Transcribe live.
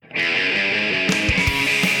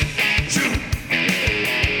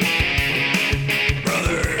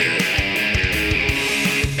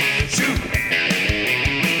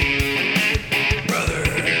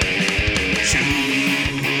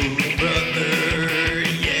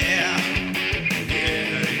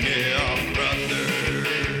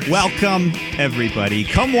Welcome, everybody.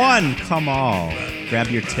 Come one, come all. Grab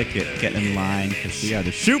your ticket, get in line, because we are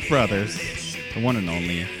the Shoot Brothers, the one and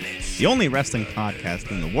only, the only wrestling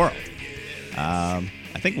podcast in the world. I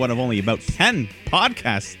think one of only about 10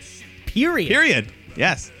 podcasts. Period.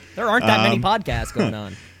 Yes. There aren't that many podcasts going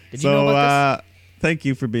on. Did you know about this? Thank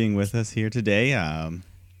you for being with us here today.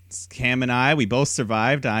 It's Cam and I, we both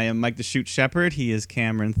survived. I am Mike the Shoot Shepherd. He is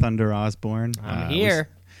Cameron Thunder Osborne. I'm here.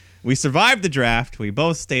 We survived the draft. We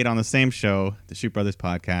both stayed on the same show, the Shoot Brothers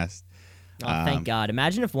podcast. Oh, thank God.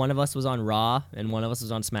 Imagine if one of us was on Raw and one of us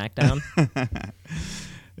was on SmackDown.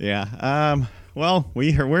 Yeah. Well,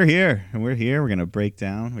 we're here. And we're here. We're going to break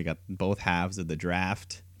down. We got both halves of the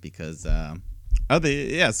draft because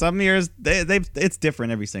some years it's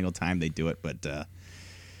different every single time they do it, but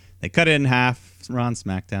they cut it in half. Raw and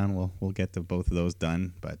SmackDown. We'll get to both of those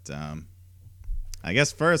done, but I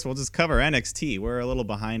guess first we'll just cover NXT. We're a little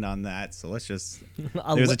behind on that, so let's just...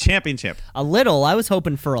 There's a championship. A little. I was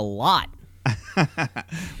hoping for a lot.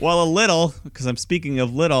 Well, a little, because I'm speaking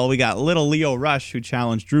of little, we got little Lio Rush, who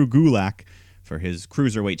challenged Drew Gulak for his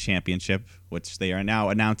Cruiserweight Championship, which they are now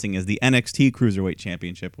announcing as the NXT Cruiserweight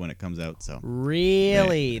Championship when it comes out. So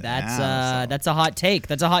really? That's a hot take.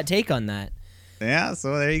 That's a hot take on that. Yeah,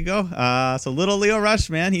 so there you go. So little Lio Rush,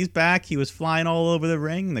 man, he's back. He was flying all over the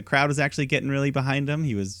ring. The crowd was actually getting really behind him.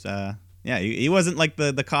 He was, he wasn't like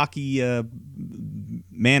the cocky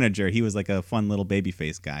manager. He was like a fun little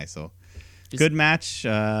babyface guy. So good match.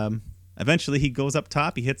 Eventually he goes up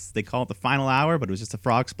top. He hits, they call it the final hour, but it was just a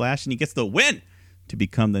frog splash, and he gets the win to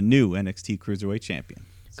become the new NXT Cruiserweight Champion.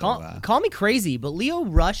 So, call me crazy, but Lio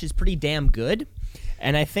Rush is pretty damn good.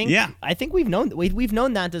 And I think we've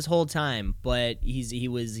known that this whole time, but he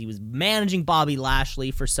was managing Bobby Lashley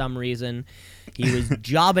for some reason. He was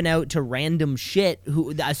jobbing out to random shit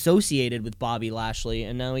associated with Bobby Lashley,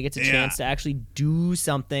 and now he gets a chance to actually do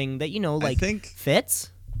something that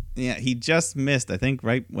fits. Yeah, he just missed. I think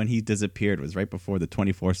right when he disappeared was right before the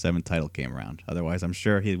 24/7 title came around. Otherwise, I'm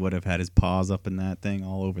sure he would have had his paws up in that thing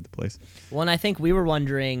all over the place. Well, and I think we were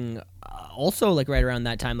wondering also, like right around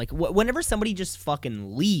that time, like whenever somebody just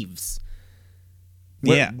fucking leaves.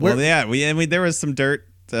 There was some dirt,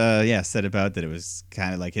 said about that. It was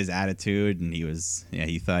kind of like his attitude, and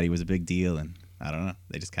he thought he was a big deal, and I don't know.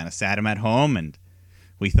 They just kind of sat him at home, and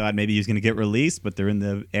we thought maybe he was going to get released, but they're in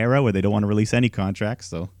the era where they don't want to release any contracts,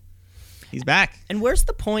 so. He's back. And where's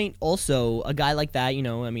the point also, a guy like that,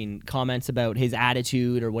 comments about his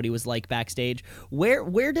attitude or what he was like backstage.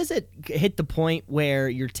 Where does it hit the point where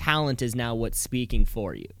your talent is now what's speaking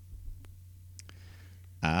for you?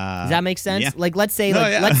 Does that make sense? Yeah. Like, let's say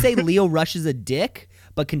Lio Rush is a dick,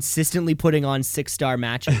 but consistently putting on 6-star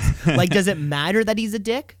matches. Like, does it matter that he's a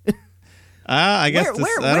dick? I guess I don't know.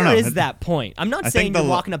 Where is that point? I'm not saying you're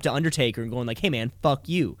walking up to Undertaker and going like, "Hey man, fuck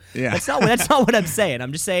you." Yeah. That's not what I'm saying.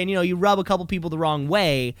 I'm just saying, you rub a couple people the wrong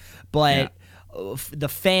way, but the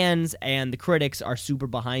fans and the critics are super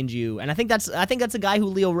behind you, and I think that's a guy who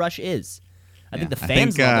Lio Rush is. I think the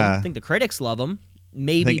fans love him. I think the critics love him.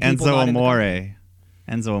 Maybe I think people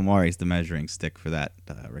Enzo Amore is the measuring stick for that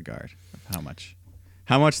regard of how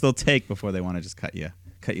much they'll take before they want to just cut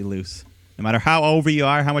you loose. No matter how over you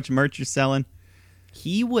are, how much merch you're selling.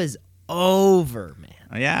 He was over, man.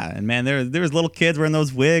 Oh, yeah, and man, there was little kids wearing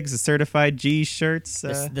those wigs, the certified G shirts.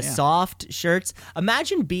 The soft shirts.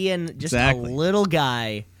 Imagine being just a little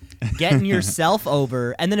guy getting yourself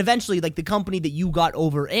over, and then eventually, like, the company that you got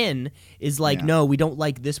over in is like, no, we don't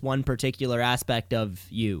like this one particular aspect of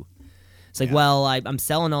you. It's like, well, I'm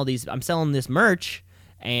selling this merch,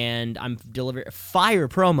 and I'm delivering fire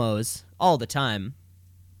promos all the time.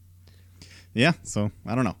 Yeah, so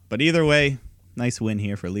I don't know. But either way, nice win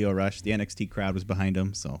here for Lio Rush. The NXT crowd was behind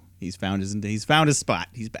him, so he's found his spot.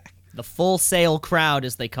 He's back. The Full Sail crowd,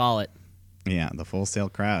 as they call it. Yeah, the Full Sail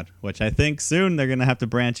crowd, which I think soon they're going to have to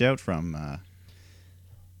branch out from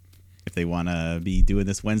if they want to be doing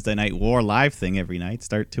this Wednesday Night War live thing every night,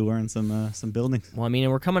 start touring some buildings. Well, I mean,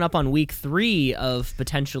 we're coming up on week 3 of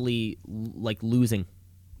potentially, like, losing.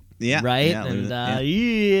 Yeah. Right? Yeah, and,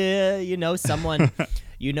 someone...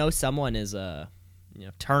 someone is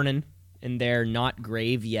turning in their not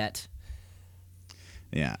grave yet.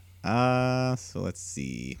 Yeah. So let's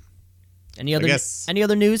see. Any other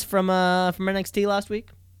news from NXT last week?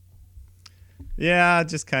 Yeah,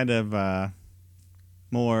 just kind of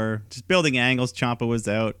more just building angles. Ciampa was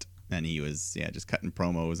out, and he was just cutting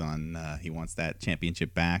promos on he wants that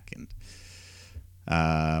championship back, and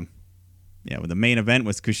well, the main event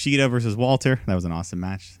was Kushida versus Walter. That was an awesome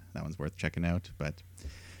match. That one's worth checking out. But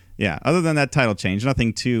yeah, other than that title change,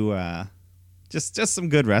 nothing too just some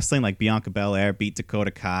good wrestling. Like Bianca Belair beat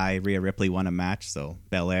Dakota Kai. Rhea Ripley won a match. So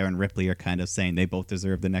Belair and Ripley are kind of saying they both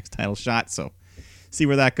deserve the next title shot. So see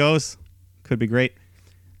where that goes. Could be great.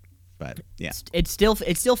 But yeah, it still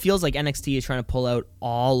feels like NXT is trying to pull out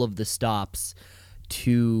all of the stops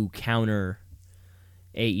to counter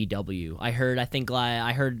AEW. I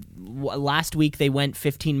heard last week they went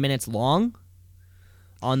 15 minutes long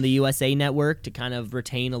on the USA Network to kind of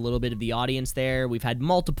retain a little bit of the audience there. We've had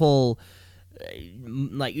multiple,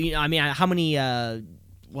 how many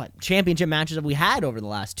championship matches have we had over the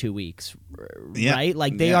last 2 weeks? Right?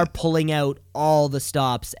 Like they are pulling out all the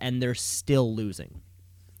stops and they're still losing.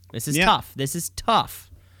 This is tough. This is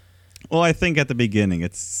tough. Well, I think at the beginning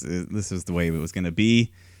this is the way it was going to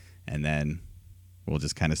be, and then we'll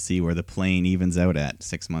just kind of see where the plane evens out at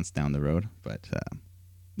 6 months down the road. But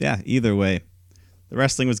either way, the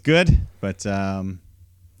wrestling was good. But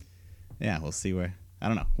we'll see where. I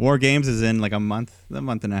don't know. War Games is in like a month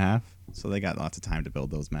and a half, so they got lots of time to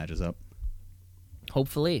build those matches up.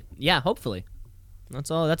 Hopefully, hopefully.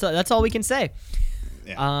 That's all we can say.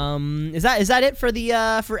 Yeah. Is that it for the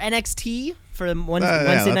for NXT for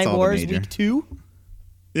Wednesday Night Wars week 2?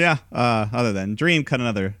 Yeah. Other than Dream cut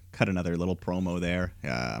another little promo there.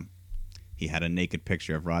 He had a naked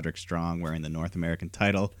picture of Roderick Strong wearing the North American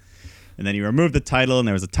title, and then he removed the title, and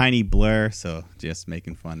there was a tiny blur. So just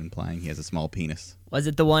making fun, implying he has a small penis. Was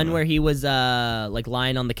it the one where he was like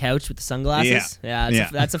lying on the couch with the sunglasses? Yeah.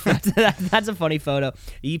 That's a funny photo.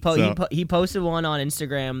 He posted one on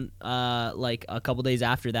Instagram like a couple days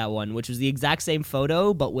after that one, which was the exact same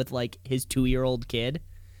photo but with like his 2-year-old kid.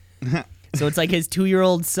 So it's like his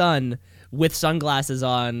 2-year-old son with sunglasses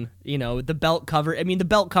on. You know, the belt cover. I mean, the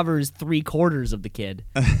belt covers 3/4 of the kid,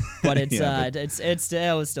 but it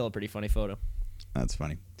was still a pretty funny photo. That's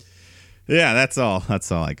funny. Yeah, that's all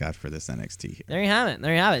I got for this NXT here. There you have it.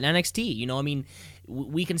 NXT. You know, I mean,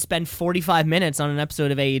 we can spend 45 minutes on an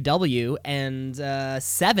episode of AEW and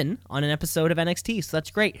 7 on an episode of NXT. So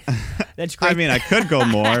that's great. That's great. I mean, I could go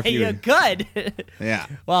more if you could. Yeah.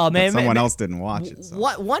 Well, man, someone else didn't watch it.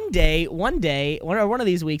 So. One day, one of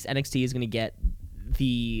these weeks, NXT is going to get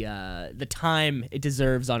the time it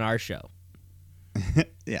deserves on our show.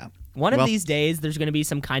 Yeah. One of these days, there's going to be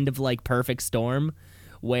some kind of like perfect storm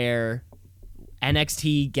where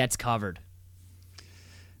NXT gets covered.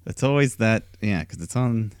 It's always that, because it's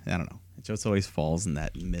on, I don't know. It just always falls in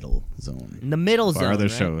that middle zone. In the middle zone, other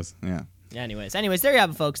right? shows, yeah. Anyways, there you have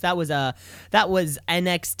it, folks. That was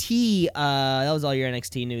NXT. That was all your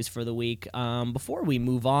NXT news for the week. Before we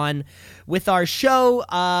move on with our show,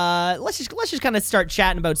 let's just kind of start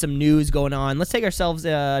chatting about some news going on. Let's take ourselves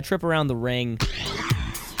a trip around the ring.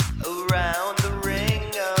 Around the ring,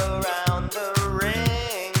 around the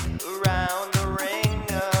ring, around the ring,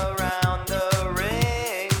 around the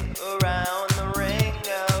ring, around the ring,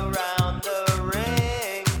 around the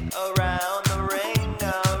ring, around the ring,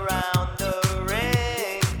 around the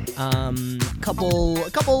ring.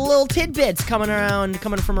 Couple little tidbits coming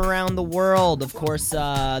from around the world. Of course,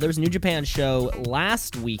 there was a New Japan show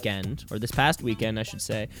this past weekend, I should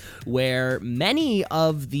say, where many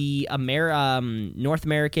of the North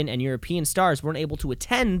American and European stars weren't able to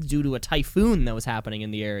attend due to a typhoon that was happening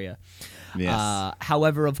in the area. Yes.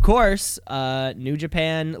 However, of course, New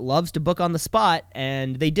Japan loves to book on the spot,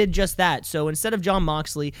 and they did just that. So instead of Jon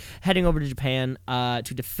Moxley heading over to Japan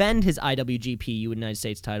to defend his IWGP United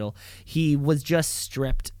States title, he was just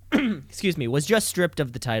stripped. Was just stripped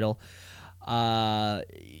of the title. But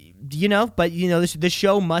the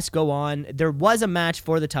show must go on. There was a match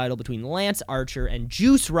for the title between Lance Archer and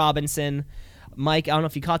Juice Robinson. Mike, I don't know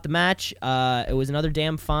if you caught the match. It was another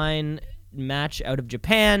damn fine match out of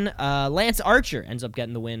Japan. Lance Archer ends up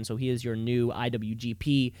getting the win, so he is your new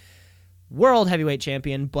IWGP World Heavyweight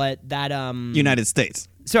Champion. But that United States.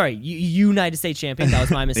 Sorry, United States Champion. That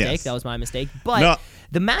was my mistake. Yes. That was my mistake. But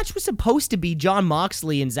the match was supposed to be Jon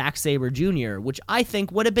Moxley and Zack Sabre Jr., which I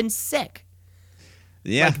think would have been sick.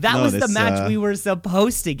 Yeah, that was the match we were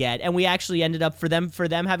supposed to get, and we actually ended up for them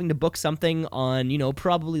having to book something on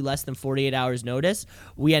probably less than 48 hours notice.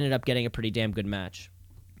 We ended up getting a pretty damn good match.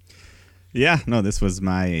 Yeah, no, this was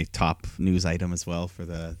my top news item as well for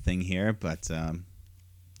the thing here, but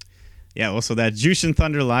also that Jushin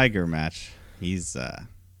Thunder Liger match. He's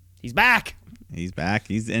back. He's back.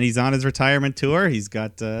 He's on his retirement tour. He's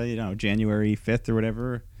got January 5th or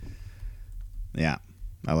whatever. Yeah,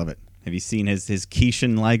 I love it. Have you seen his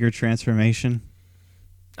Keishan Liger transformation?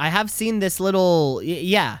 I have seen this little,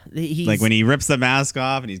 he's like when he rips the mask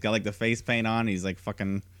off and he's got like the face paint on. He's like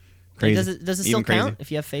fucking crazy. Does it still count if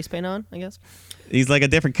you have face paint on? I guess he's like a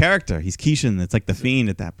different character. He's Keishan. It's like the Fiend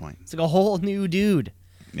at that point. It's like a whole new dude.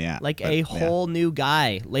 Yeah. Like a whole new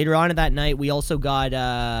guy. Later on in that night, we also got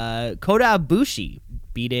Kota Ibushi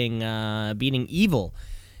beating Evil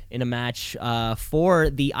in a match for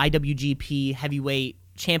the IWGP Heavyweight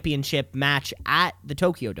Championship match at the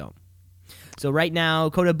Tokyo Dome. So right now,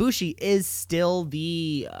 Kota Ibushi is still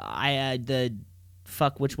the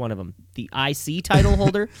which one of them? The IC title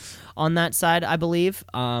holder on that side, I believe.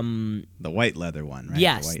 The white leather one, right?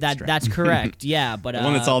 Yes, that's correct. Yeah, but the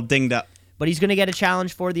one that's all dinged up. But he's going to get a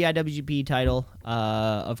challenge for the IWGP title.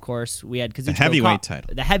 Of course, we had Kazuchika the heavyweight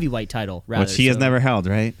title. The heavyweight title, rather. Which he has never held,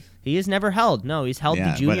 right? He has never held. No, he's held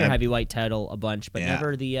the junior heavyweight title a bunch, but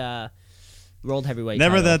never the world heavyweight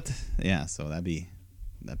title. Never that. Yeah, so that'd be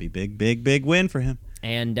big win for him.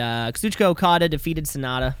 And Kazuchika Okada defeated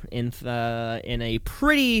Sonata in a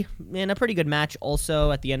pretty good match.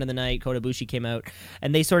 Also, at the end of the night, Kota Ibushi came out,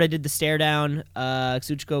 and they sort of did the stare down.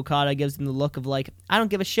 Kazuchika Okada gives him the look of like, I don't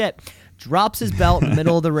give a shit. Drops his belt in the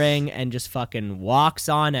middle of the ring and just fucking walks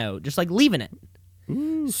on out, just like leaving it.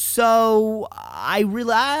 Ooh. So I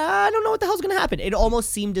don't know what the hell's gonna happen. It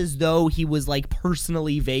almost seemed as though he was like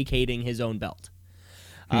personally vacating his own belt.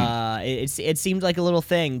 It seemed like a little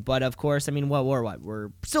thing, but of course, I mean,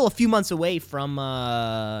 we're still a few months away from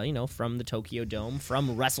from the Tokyo Dome,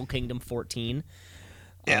 from Wrestle Kingdom 14.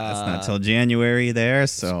 Yeah, that's not till January there,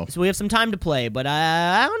 so we have some time to play. But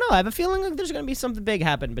I don't know. I have a feeling like there's going to be something big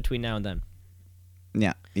happen between now and then.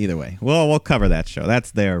 Yeah. Either way, we'll cover that show.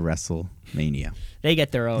 That's their WrestleMania. They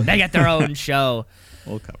get their own show.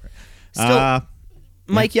 We'll cover it. Still,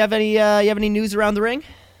 Mike, you have any news around the ring?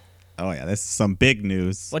 Oh yeah, this is some big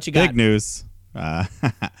news. What you got? Big news,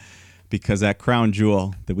 because at Crown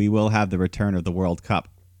Jewel, that we will have the return of the World Cup,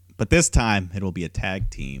 but this time it will be a tag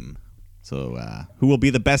team. So who will be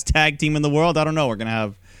the best tag team in the world? I don't know. We're gonna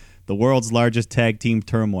have the world's largest tag team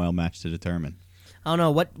turmoil match to determine. I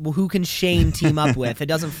don't know who can Shane team up with. It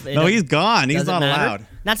doesn't. No, he's gone. He's not allowed.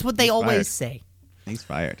 That's what they always say. He's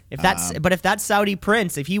fired. If that's Saudi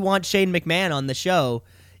Prince, if he wants Shane McMahon on the show,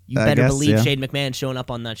 you better believe Shane McMahon showing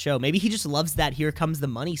up on that show. Maybe he just loves that "Here Comes the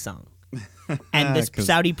Money" song, and this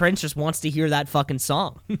Saudi Prince just wants to hear that fucking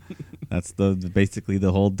song. That's basically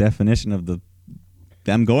the whole definition of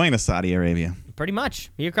them going to Saudi Arabia. Pretty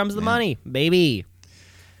much. Here comes the money, baby.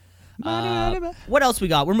 What else we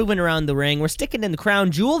got? We're moving around the ring. We're sticking in the Crown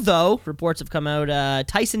Jewel, though. Reports have come out.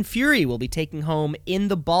 Tyson Fury will be taking home in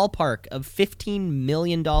the ballpark of $15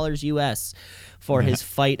 million US for his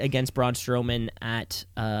fight against Braun Strowman at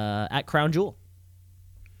Crown Jewel.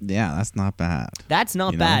 Yeah, that's not bad. That's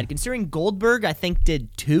not bad. Considering Goldberg, I think,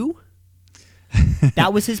 did 2.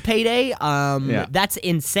 That was his payday. That's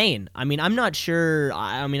insane. I mean, I'm not sure.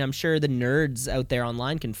 I'm sure the nerds out there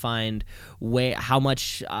online can find how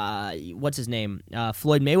much. What's his name?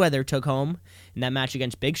 Floyd Mayweather took home in that match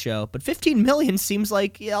against Big Show, but $15 million seems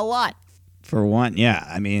like a lot. For one, yeah.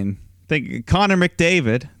 I mean, think Connor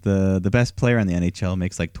McDavid, the best player in the NHL,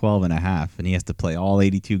 makes like 12.5, and he has to play all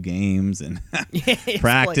 82 games and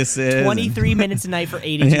practices. 23 minutes a night for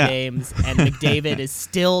 82 games, and McDavid is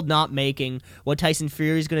still not making what Tyson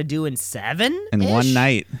Fury is going to do in 7 in one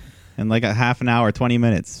night. In like a half an hour, 20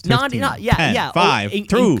 minutes. 15, 10, 5,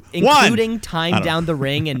 2, 1. Including time down the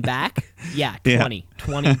ring and back. Yeah, 20.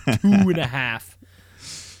 22.5.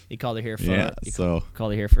 You called it here for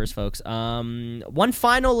called it here first, folks. One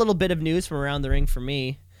final little bit of news from around the ring for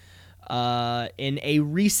me. In a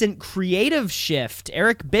recent creative shift,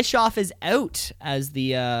 Eric Bischoff is out as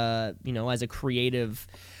the as a creative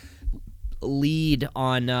lead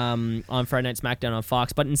on Friday Night SmackDown on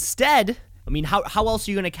Fox. But instead, I mean, how else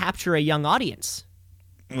are you going to capture a young audience?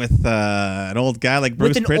 With an old guy like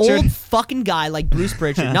Bruce Pritchard? With an old fucking guy like Bruce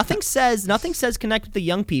Pritchard. Nothing says connect with the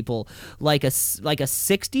young people like a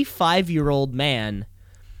 65-year-old man.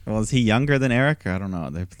 Well, is he younger than Eric? I don't know.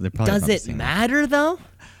 They're probably Does it matter, though?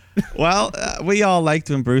 Well, we all liked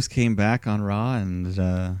when Bruce came back on Raw and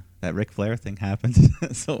that Ric Flair thing happened.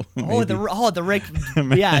 So the Ric...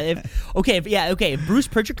 Yeah. If Bruce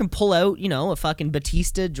Pritchard can pull out, a fucking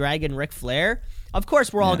Batista dragging Ric Flair... Of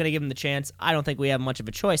course, we're all going to give him the chance. I don't think we have much of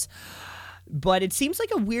a choice. But it seems like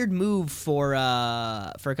a weird move for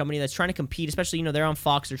a company that's trying to compete, especially, they're on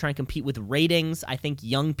Fox. They're trying to compete with ratings. I think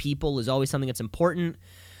young people is always something that's important.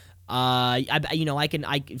 Young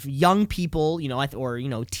people,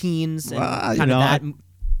 or teens and kind of that.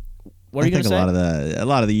 What are you going to say? A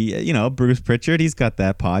lot of the Bruce Pritchard, he's got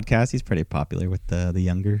that podcast. He's pretty popular with the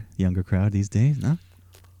younger crowd these days, no?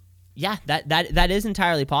 Yeah, that is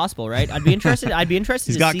entirely possible, right? I'd be interested.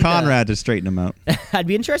 He's got Conrad to straighten him out. I'd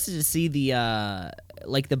be interested to see the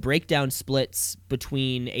breakdown splits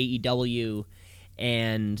between AEW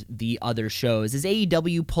and the other shows? Is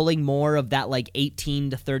AEW pulling more of that like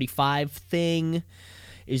 18 to 35 thing?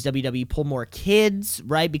 Is WWE pull more kids,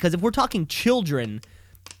 right? Because if we're talking children,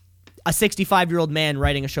 a 65-year-old man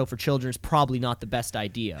writing a show for children is probably not the best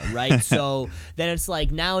idea, right? So then it's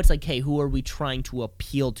like, now it's like, hey, who are we trying to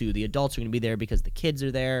appeal to? The adults are going to be there because the kids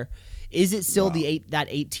are there. Is it still that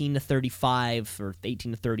 18 to 35 or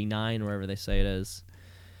 18 to 39, or whatever they say it is?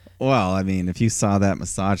 Well, I mean, if you saw that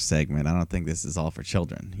massage segment, I don't think this is all for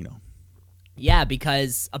children, you know. Yeah,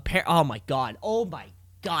 because oh my god, Mike.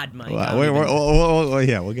 We're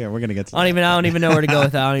gonna get to. I don't even know where to go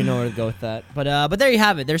with that. But there you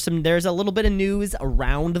have it. There's a little bit of news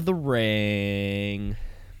around the ring.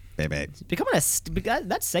 Baby, it's becoming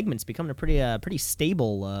that segment's becoming a pretty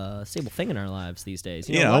stable thing in our lives these days.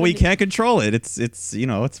 We can't control it. It's it's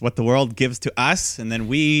what the world gives to us, and then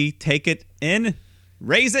we take it in,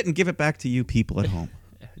 raise it, and give it back to you people at home.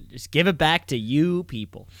 Just give it back to you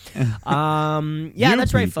people.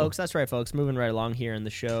 That's right, folks. That's right, folks. Moving right along here in the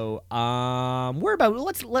show. We're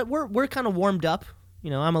kind of warmed up.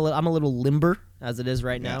 I'm a little limber as it is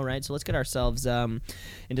right now, right? So let's get ourselves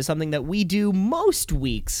into something that we do most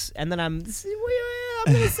weeks, and then I'm going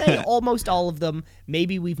to say almost all of them.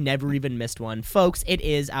 Maybe we've never even missed one, folks. It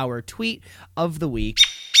is our tweet of the week.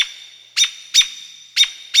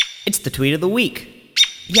 It's the tweet of the week.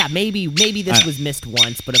 Yeah, maybe this was missed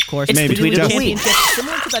once, but of course, it's the tweet of the week.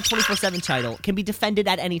 Similar to that 24/7 title, can be defended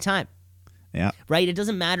at any time. Yeah. Right? It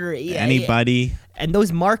doesn't matter. Anybody. And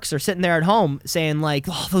those marks are sitting there at home saying, like,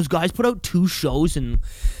 oh, those guys put out 2 shows in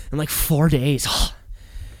like 4 days. Oh,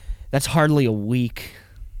 that's hardly a week.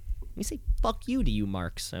 Let me say fuck you to you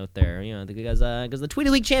marks out there, because the tweet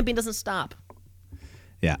of the week champion doesn't stop.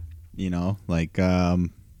 Yeah. Like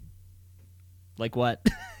what?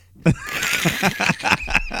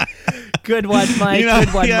 Good one, Mike.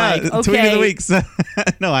 Good one, Mike. Okay. Tweet of the week.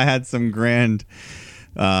 No, I had some grand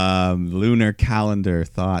lunar calendar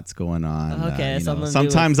thoughts going on. Okay,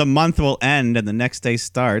 sometimes a month will end and the next day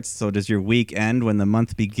starts. So does your week end when the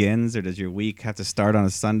month begins, or does your week have to start on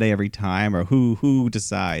a Sunday every time? Or who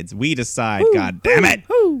decides? We decide. God damn it!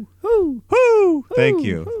 Who? Thank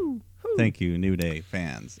you, New Day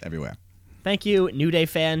fans everywhere. Thank you, New Day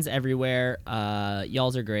fans everywhere.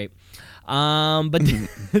 Y'alls are great. But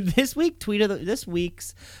this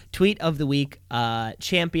week's tweet of the week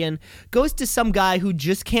champion goes to some guy who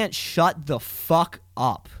just can't shut the fuck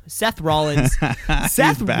up. Seth Rollins.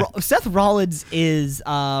 Seth Rollins is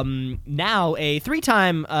now a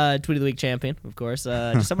 3-time tweet of the week champion, of course.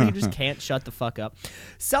 Just somebody who just can't shut the fuck up.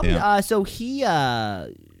 So he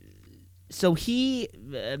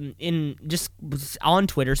in just on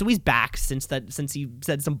Twitter. So he's back since he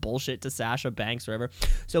said some bullshit to Sasha Banks or whatever.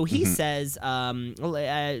 So he says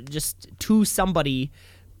just to somebody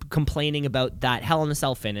complaining about that Hell in a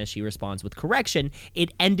Cell finish, he responds with, correction,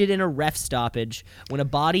 it ended in a ref stoppage. When a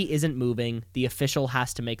body isn't moving, the official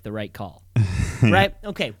has to make the right call. Right?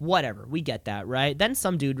 Okay, whatever. We get that, right? Then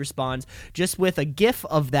some dude responds just with a gif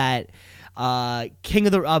of that King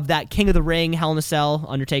of the Ring, Hell in a Cell,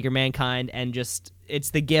 Undertaker, Mankind, and just it's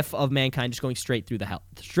the gif of Mankind just going straight through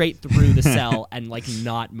the cell and like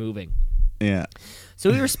not moving. Yeah.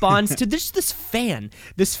 So he responds to this fan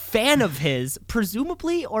of his,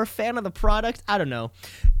 presumably, or fan of the product, I don't know.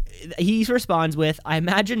 He responds with, I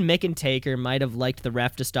imagine Mick and Taker might have liked the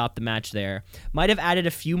ref to stop the match there. Might have added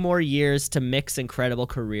a few more years to Mick's incredible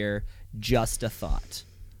career. Just a thought.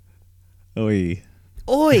 Oi,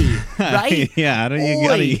 right? Yeah,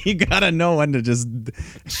 you gotta know when to just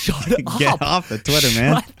get off the Twitter,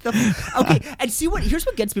 man. Okay, and here's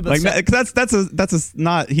what gets me about that's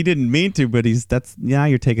not he didn't mean to, but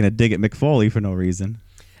you're taking a dig at Mick Foley for no reason.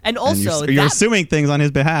 And also you're assuming things on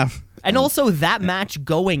his behalf. And also that match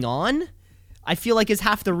going on, I feel like is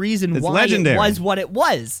half the reason why legendary. It was what it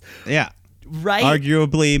was. Yeah. Right?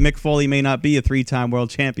 Arguably, Mick Foley may not be a 3-time world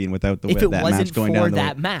champion without that match going down the way. If it wasn't for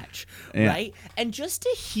that match, right? And just to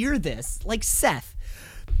hear this, like Seth,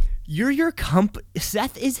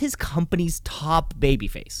 Seth is his company's top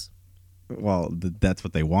babyface. Well, that's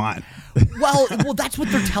what they want. well, that's what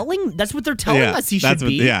they're telling. That's what they're telling us he should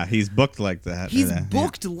be. Yeah, he's booked like that. He's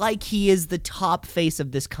booked like he is the top face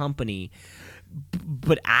of this company,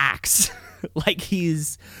 but acts like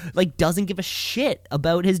he's like doesn't give a shit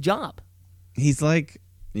about his job. He's like,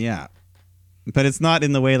 yeah. But it's not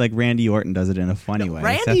in the way like Randy Orton does it in a funny way.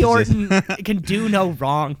 Randy Orton can do no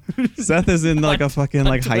wrong. Seth is in like a fucking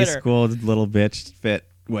like high school little bitch fit.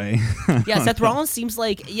 way. Yeah, Seth Rollins seems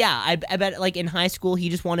like, I bet like in high school he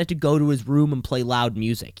just wanted to go to his room and play loud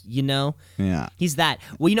music, you know? Yeah. He's that.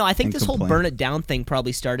 Well, I think And this whole complain. burn it down thing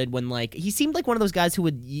probably started when like he seemed like one of those guys who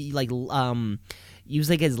would use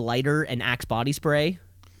like his lighter and Axe body spray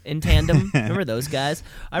in tandem. Remember those guys?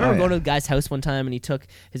 I remember going to a guy's house one time and he took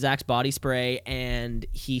his Axe body spray and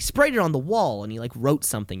he sprayed it on the wall and he like wrote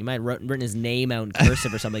something. He might have written his name out in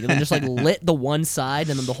cursive or something and then just like lit the one side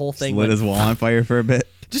and then the whole thing lit his wall on fire for a bit.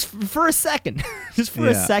 Just for a second. Just for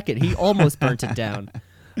a second. He almost burnt it down.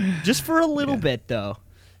 Just for a little bit though.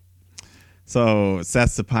 So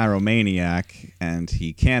Seth's a pyromaniac and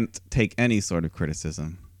he can't take any sort of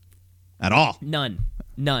criticism at all. None.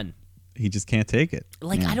 He just can't take it.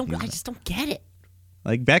 Like, I just don't get it.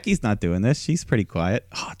 Like, Becky's not doing this. She's pretty quiet.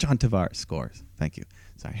 Oh, John Tavares scores. Thank you.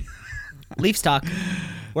 Sorry. Leafs talk.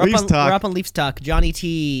 We're up on Leafs talk. Johnny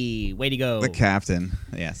T, way to go. The captain.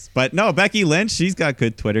 Yes. But no, Becky Lynch, she's got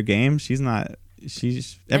good Twitter game. She's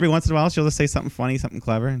every once in a while she'll just say something funny, something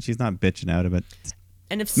clever, and she's not bitching out of it.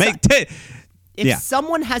 And if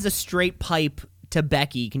someone has a straight pipe to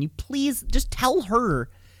Becky, can you please just tell her?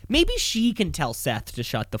 Maybe she can tell Seth to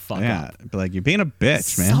shut the fuck up. Yeah, but like you're being a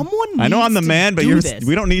bitch, man. Someone I know I'm the man, but you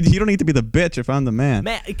don't need to be the bitch if I'm the man.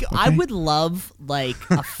 Man, okay? I would love like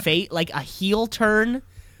a heel turn,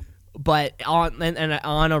 but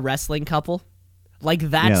on a wrestling couple. Like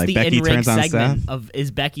that's like the Becky in-ring turns on segment Seth.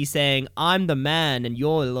 is Becky saying, "I'm the man and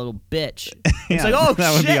you're a little bitch." It's Yeah, like, oh,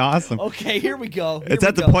 that would be shit. awesome. Okay, here we go. It's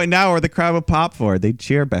at the point now where the crowd would pop for it. They'd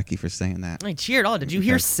cheer Becky for saying that. I cheered. Oh, did you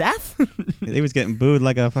hear Seth? He was getting booed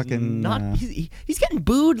like a fucking. He's getting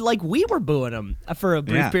booed like we were booing him for a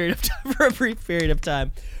brief period of time. For a brief period of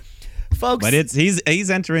time, folks. But he's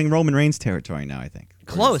entering Roman Reigns territory now. I think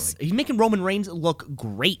close. He's making Roman Reigns look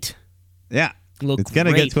great. Yeah, it's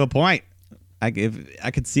gonna get to a point. I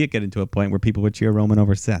could see it getting to a point where people would cheer Roman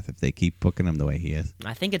over Seth if they keep booking him the way he is.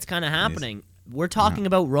 I think it's kind of happening. We're talking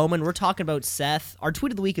about Roman. We're talking about Seth. Our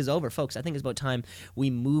tweet of the week is over, folks. I think it's about time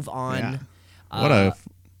we move on. Yeah.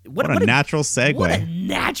 What a natural segue. What a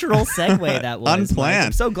natural segue that was. Unplanned. Mike.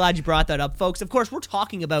 I'm so glad you brought that up, folks. Of course, we're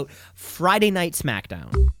talking about Friday Night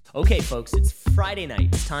SmackDown. Okay, folks, it's Friday night.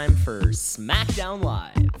 It's time for SmackDown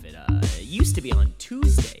Live. It used to be on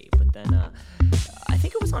Tuesday, but then I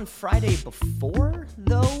think it was on Friday before,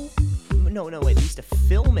 though. No, wait. They used to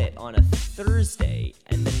film it on a Thursday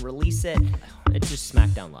and then release it. It's just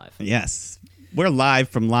SmackDown Live. Yes. We're live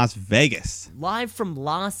from Las Vegas. Live from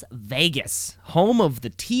Las Vegas, home of the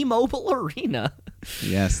T-Mobile Arena.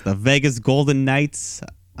 Yes, the Vegas Golden Knights,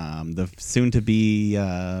 the soon-to-be,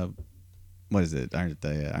 what is it? Aren't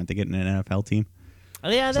they getting an NFL team?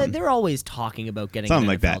 Yeah, they're always talking about getting something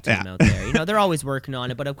an NFL like that. team out there. They're always working on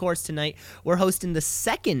it. But of course, tonight we're hosting the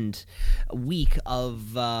second week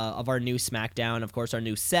of our new SmackDown. Of course, our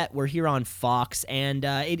new set. We're here on Fox, and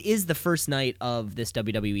it is the first night of this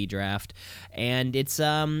WWE draft, and it's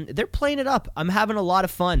they're playing it up. I'm having a lot of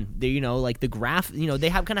fun. They, like the they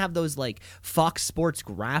have those like Fox Sports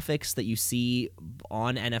graphics that you see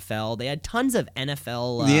on NFL. They had tons of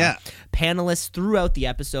NFL panelists throughout the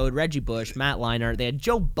episode. Reggie Bush, Matt Leinart. They had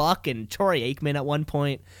Joe Buck and Troy Aikman at one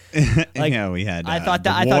point. We had. I thought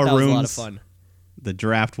that was a lot of fun. The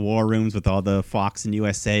draft war rooms with all the Fox and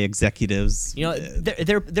USA executives.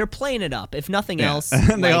 They're playing it up. If nothing else,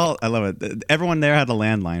 I love it. Everyone there had a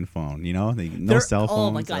landline phone. No cell phones.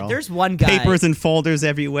 Oh my god, there's one guy. Papers and folders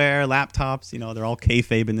everywhere, laptops. They're all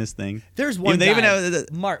kayfabing this thing. There's one guy. Even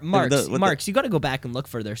have Marks, you got to go back and look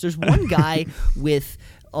further. There's one guy with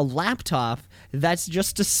a laptop that's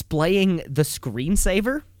just displaying the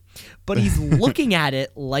screensaver, but he's looking at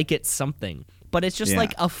it like it's something. But it's just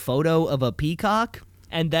like a photo of a peacock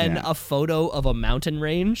and then a photo of a mountain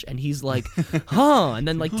range, and he's like, and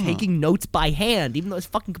then like taking notes by hand, even though his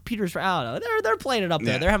fucking computers are out. They're playing it up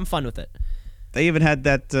there. They're having fun with it. They even had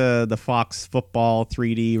that the Fox football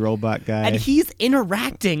 3D robot guy, and he's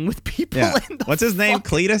interacting with people. In the What's his name?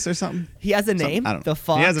 Cletus or something? He has a name. I don't know. The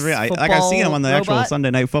Fox. He has a real. I've seen him on the actual Sunday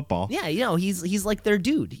Night Football. Yeah, he's like their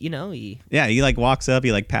dude. He he like walks up.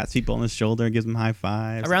 He like pats people on his shoulder, gives them high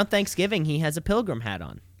fives. Around Thanksgiving, he has a pilgrim hat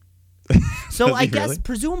on. So I guess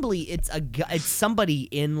presumably it's somebody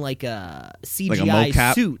in like a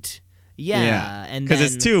CGI suit. Yeah, and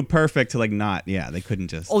because it's too perfect to like not. Yeah, they couldn't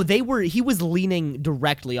just. Oh, He was leaning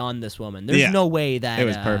directly on this woman. There's no way that it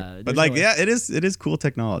was perfect. But like, it is cool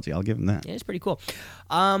technology. I'll give them that. Yeah, it's pretty cool.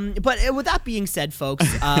 But with that being said, folks,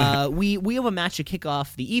 we have a match to kick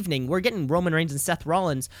off the evening. We're getting Roman Reigns and Seth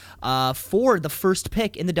Rollins for the first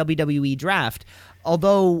pick in the WWE draft.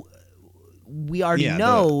 Although we already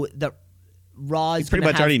know that Raw is pretty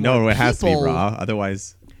much already know it has to be Raw.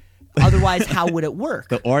 Otherwise. Otherwise, how would it work?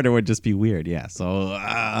 The order would just be weird, yeah. So,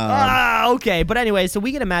 okay. But anyway, so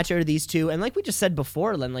we get a match out of these two, and like we just said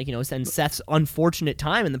before, then and Seth's unfortunate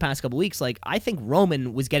time in the past couple weeks, like I think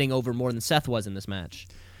Roman was getting over more than Seth was in this match.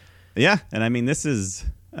 Yeah, and I mean,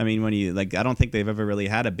 when you I don't think they've ever really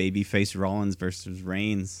had a babyface Rollins versus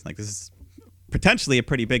Reigns. Like this is potentially a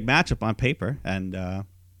pretty big matchup on paper, and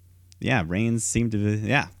Reigns seemed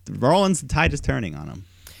to Rollins, the tide is turning on him,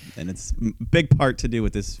 and it's a big part to do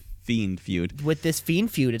with this Fiend feud. With this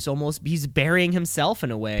Fiend feud, it's almost he's burying himself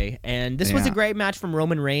in a way, and this was a great match from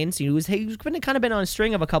Roman Reigns. He was kind of been on a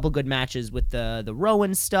string of a couple good matches with the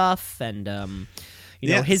Rowan stuff, and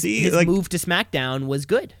his move to SmackDown was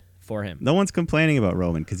good for him. No one's complaining about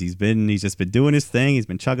Roman because he's just been doing his thing. He's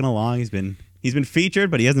been chugging along. He's been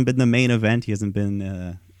featured, but he hasn't been the main event. He hasn't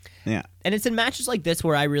been. And it's in matches like this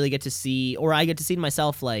where I really get to see, or I get to see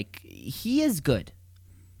myself like he is good.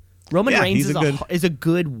 Roman Reigns is a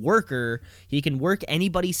good worker. He can work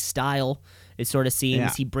anybody's style. It sort of seems.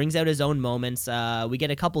 Yeah. He brings out his own moments. We get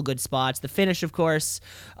a couple good spots. The finish, of course.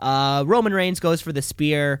 Roman Reigns goes for the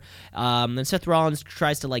spear. Then Seth Rollins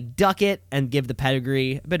tries to duck it and give the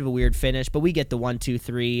pedigree. A bit of a weird finish, but we get the 1, 2,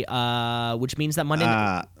 3, which means that Monday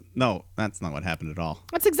night. No, that's not what happened at all.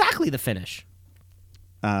 That's exactly the finish.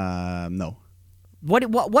 No.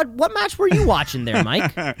 What match were you watching there,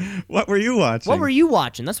 Mike? What were you watching? What were you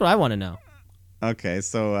watching? That's what I want to know. Okay,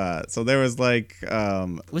 so there was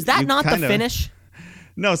was that not the finish?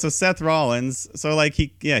 No, so Seth Rollins,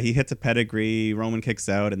 he hits a pedigree, Roman kicks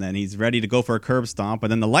out, and then he's ready to go for a curb stomp,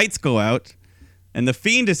 and then the lights go out, and the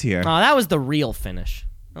Fiend is here. Oh, that was the real finish.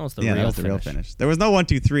 That was the real finish. There was no 1,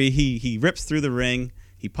 2, 3. He rips through the ring,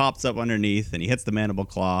 he pops up underneath, and he hits the mandible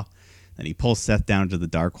claw, and he pulls Seth down to the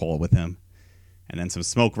dark hole with him. And then some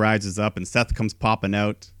smoke rises up, and Seth comes popping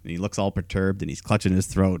out, and he looks all perturbed, and he's clutching his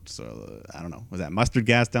throat. So, I don't know. Was that mustard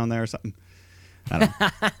gas down there or something? I don't know.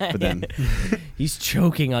 But then he's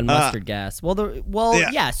choking on mustard gas. So we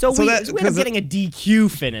end up getting a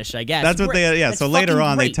DQ finish, I guess. That's what so later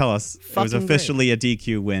on, they tell us it was officially great. A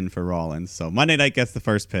DQ win for Rollins. So Monday night gets the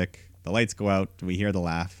first pick. The lights go out. We hear the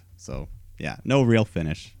laugh. So, no real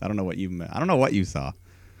finish. I don't know what you saw.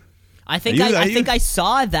 I think I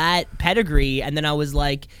saw that pedigree, and then I was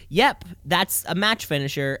like, "Yep, that's a match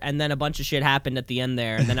finisher." And then a bunch of shit happened at the end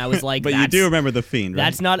there, and then I was like, "But you do remember the Fiend, right?"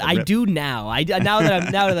 That's not. I do now. Now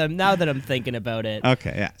that I'm thinking about it.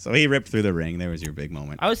 Okay, yeah. So he ripped through the ring. There was your big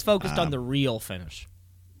moment. I was focused on the real finish.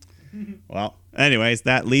 Well, anyways,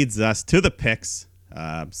 that leads us to the picks.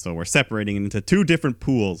 So we're separating into two different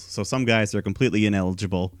pools. So some guys are completely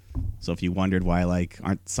ineligible. So if you wondered why,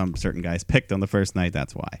 aren't some certain guys picked on the first night,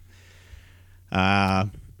 that's why.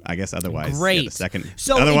 I guess otherwise, great. The second.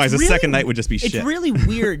 So otherwise, the second night would just be shit. It's really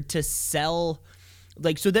weird to sell,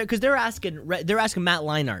 because they're asking Matt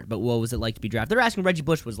Leinart, but what was it like to be drafted? They're asking Reggie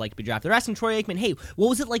Bush what was it like to be drafted. They're asking Troy Aikman, hey, what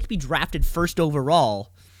was it like to be drafted first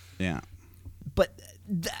overall? Yeah.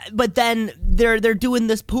 But then they're doing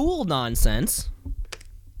this pool nonsense.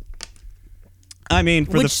 I mean,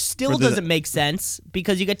 which still doesn't make sense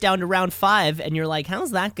because you get down to round 5 and you're like,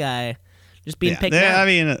 how's that guy just being picked up? I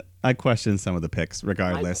mean, I question some of the picks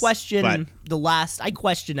regardless. I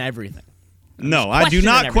question everything. I do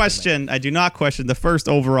not question the first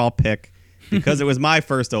overall pick because it was my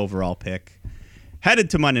first overall pick. Headed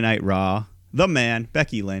to Monday Night Raw, the man,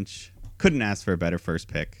 Becky Lynch, couldn't ask for a better first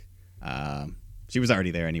pick. She was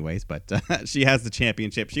already there anyways, but she has the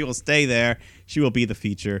championship. She will stay there. She will be the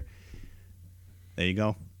feature. There you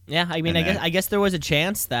go. Yeah, I mean, I guess there was a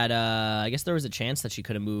chance that she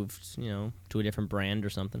could have moved, to a different brand or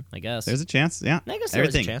something. I guess there's a chance. Yeah, I guess there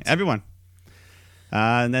was a chance. Everyone.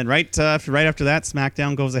 And then right after that,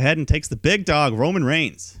 SmackDown goes ahead and takes the big dog, Roman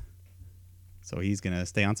Reigns. So he's gonna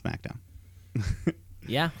stay on SmackDown.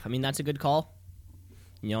 Yeah, I mean that's a good call.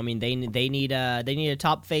 I mean they need a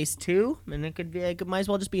top face too, and it might as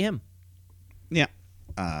well just be him. Yeah.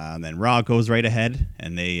 And then Raw goes right ahead,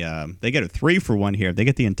 and they get a 3-for-1 here. They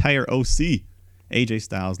get the entire OC, AJ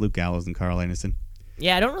Styles, Luke Gallows, and Carl Anderson.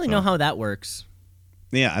 Yeah, I don't really know how that works.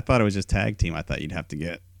 Yeah, I thought it was just tag team. I thought you'd have to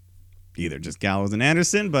get either just Gallows and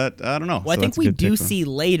Anderson, but I don't know. Well, I think we do see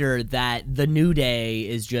later that the New Day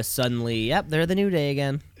is just suddenly, yep, they're the New Day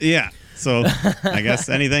again. Yeah, so I guess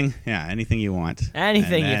anything you want.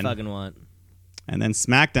 Anything you fucking want. And then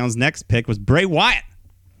SmackDown's next pick was Bray Wyatt,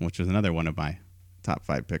 which was another one of my top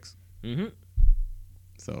 5 picks. Mm-hmm.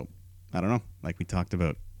 So, I don't know. Like we talked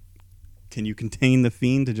about, can you contain the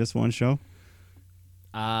Fiend to just one show?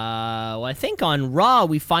 Well, I think on Raw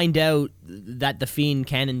we find out that the Fiend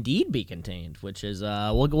can indeed be contained, which is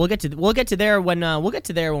we'll get to there when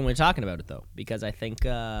we're talking about it though, because I think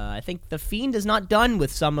the Fiend is not done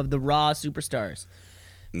with some of the Raw superstars.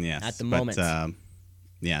 Yes, at the moment.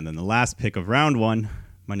 Yeah, and then the last pick of round 1,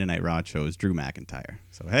 Monday Night Raw chose Drew McIntyre.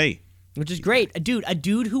 So hey, which is great. A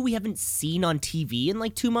dude who we haven't seen on TV in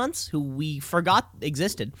like 2 months, who we forgot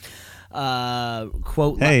existed.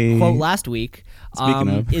 Quote last week.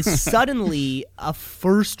 Is suddenly a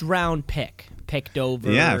first round picked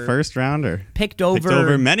over. Yeah, first rounder. Picked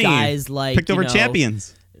over many guys like picked over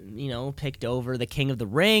champions. Picked over the King of the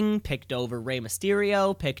Ring, picked over Rey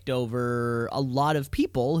Mysterio, picked over a lot of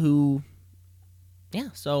people who. Yeah.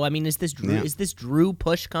 So I mean, is this Drew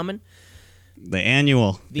push coming? The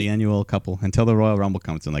annual couple until the Royal Rumble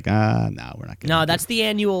comes in, like no, we're not. No, that's the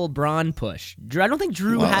annual Braun push. I don't think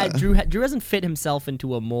Drew hasn't fit himself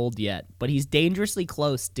into a mold yet, but he's dangerously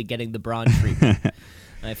close to getting the Braun treatment.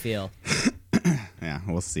 I feel. Yeah,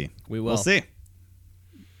 we'll see. We'll see.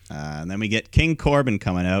 And then we get King Corbin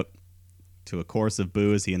coming out to a chorus of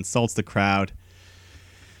boos. He insults the crowd,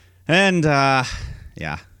 and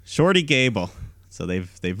Shorty Gable. So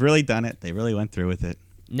they've really done it. They really went through with it.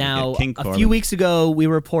 Now, a few weeks ago, we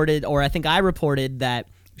reported, or I think I reported, that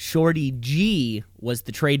Shorty G was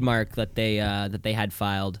the trademark that they had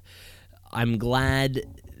filed. I'm glad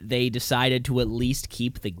they decided to at least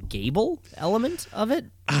keep the Gable element of it.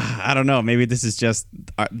 I don't know. Maybe this is just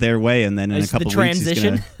their way, and then in a couple of weeks, it's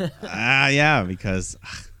transition. Because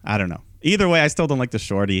I don't know. Either way, I still don't like the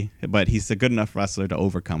Shorty, but he's a good enough wrestler to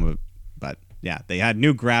overcome it. But yeah, they had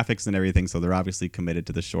new graphics and everything, so they're obviously committed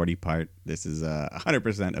to the Shorty part. This is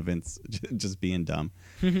 100% of Vince just being dumb.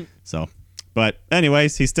 So, but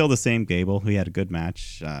anyways, he's still the same Gable. He had a good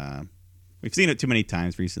match. We've seen it too many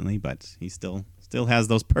times recently, but he still has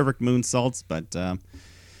those perfect moonsaults. But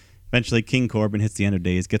eventually, King Corbin hits the end of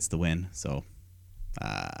days, gets the win. So,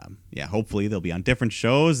 hopefully they'll be on different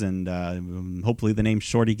shows, and hopefully the name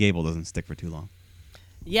Shorty Gable doesn't stick for too long.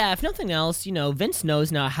 Yeah, if nothing else, Vince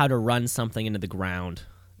knows now how to run something into the ground.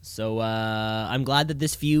 So I'm glad that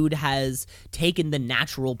this feud has taken the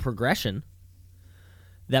natural progression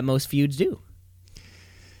that most feuds do.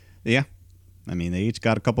 Yeah. I mean, they each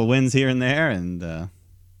got a couple wins here and there. And,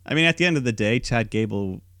 at the end of the day, Chad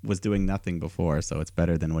Gable was doing nothing before, so it's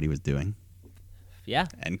better than what he was doing. Yeah.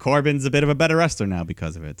 And Corbin's a bit of a better wrestler now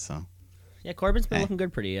because of it, so... Yeah, Corbin's been looking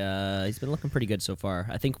good. He's been looking pretty good so far.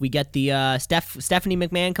 I think we get the Stephanie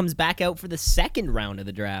McMahon comes back out for the second round of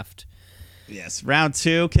the draft. Yes, round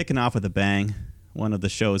 2, kicking off with a bang. One of the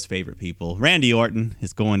show's favorite people, Randy Orton,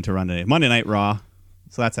 is going to run a Monday Night Raw.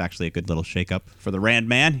 So that's actually a good little shakeup for the Rand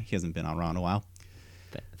Man. He hasn't been on Raw in a while.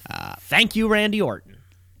 Thank you, Randy Orton.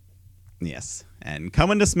 Yes, and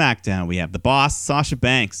coming to SmackDown, we have the Boss, Sasha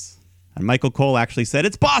Banks, and Michael Cole actually said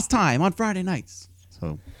it's Boss time on Friday nights.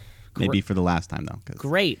 So. Maybe for the last time, though.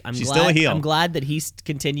 Great. She's still a heel. I'm glad that he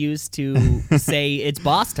continues to say it's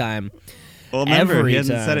boss time. Well, remember, he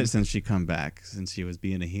hasn't said it since she come back, since she was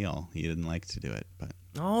being a heel. He didn't like to do it. But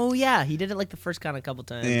oh, yeah. He did it like the first kind of couple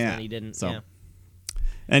times, and he didn't. So,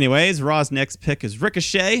 anyways, Raw's next pick is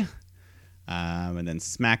Ricochet. And then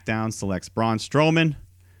SmackDown selects Braun Strowman.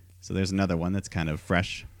 So there's another one that's kind of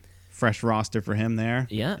fresh roster for him there.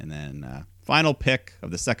 Yeah. And then... final pick of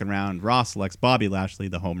the second round, Raw selects Bobby Lashley,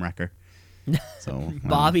 the home wrecker. So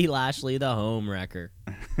Bobby Lashley, the home wrecker.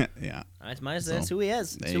 Yeah. That's who he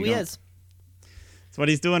is. That's who he is. That's what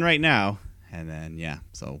he's doing right now. And then,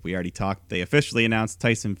 so we already talked. They officially announced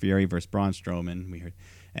Tyson Fury versus Braun Strowman. We heard,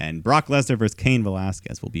 and Brock Lesnar versus Cain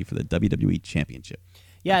Velasquez will be for the WWE Championship.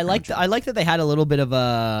 Yeah, I like that they had a little bit of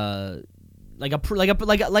a... Like a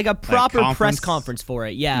proper press conference for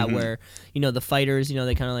it, where the fighters,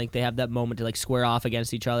 they kind of they have that moment to square off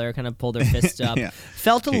against each other, kind of pull their fists up.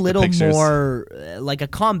 Felt a little more like a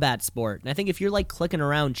combat sport. And I think if you're clicking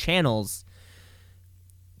around channels,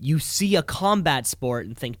 you see a combat sport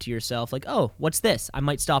and think to yourself oh, what's this? I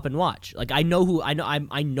might stop and watch. I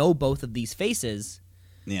know both of these faces.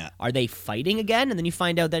 Yeah, are they fighting again? And then you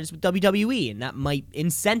find out that it's WWE, and that might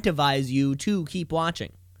incentivize you to keep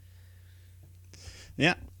watching.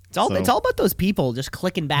 Yeah, it's all about those people just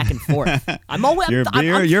clicking back and forth.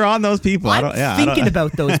 You're on those people. I'm thinking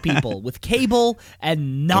about those people with cable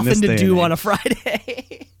and nothing to do on a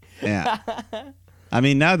Friday. Yeah,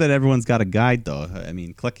 now that everyone's got a guide, though,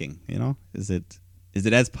 clicking, is it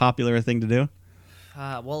as popular a thing to do?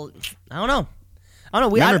 Well, I don't know.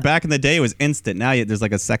 Remember back in the day, it was instant. Now there's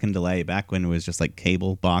a second delay. Back when it was just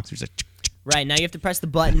cable box, there's Right, now you have to press the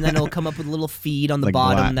button, then it'll come up with a little feed on the like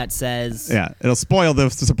bottom that says... Yeah, it'll spoil the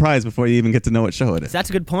surprise before you even get to know what show it is. So that's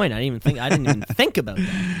a good point. I didn't even think about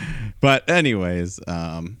that. But anyways,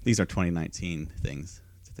 these are 2019 things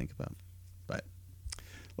to think about. But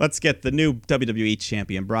let's get the new WWE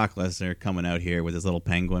champion, Brock Lesnar, coming out here with his little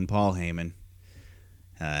penguin, Paul Heyman.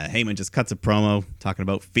 Heyman just cuts a promo talking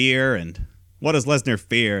about fear and what does Lesnar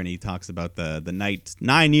fear? And he talks about the night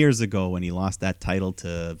 9 years ago when he lost that title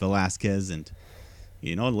to Velasquez. And,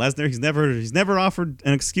 Lesnar, he's never offered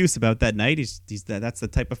an excuse about that night. That's the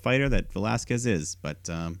type of fighter that Velasquez is. But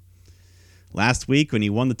last week when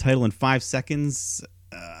he won the title in 5 seconds,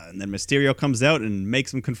 and then Mysterio comes out and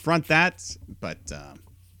makes him confront that. But,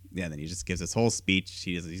 then he just gives this whole speech.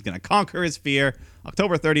 He's going to conquer his fear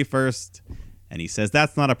October 31st. And he says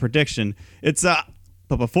that's not a prediction.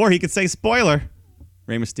 But before he could say spoiler,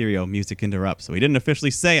 Rey Mysterio music interrupts. So he didn't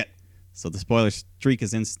officially say it. So the spoiler streak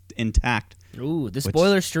is intact. Ooh, the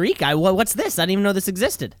spoiler streak? What's this? I didn't even know this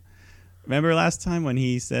existed. Remember last time when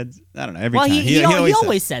he said, I don't know, every time. He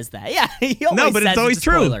always says that. Yeah, but it's always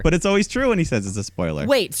true. But it's always true when he says it's a spoiler.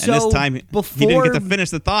 Wait, so and this time he didn't get to finish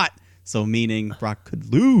the thought. So meaning Brock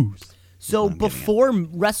could lose. So before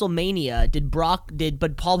WrestleMania, did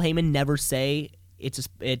Paul Heyman never say it's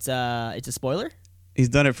a spoiler? He's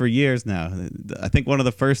done it for years now. I think one of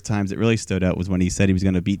the first times it really stood out was when he said he was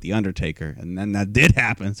going to beat The Undertaker. And then that did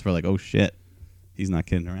happen. So we're like, oh, shit. He's not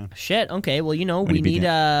kidding around. Shit. Okay. Well, we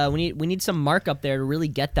need some markup there to really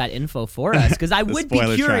get that info for us. Because I would be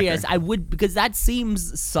curious. Tracker. Because that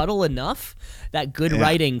seems subtle enough that good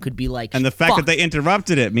writing could be like. And the fact that they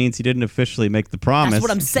interrupted it means he didn't officially make the promise. That's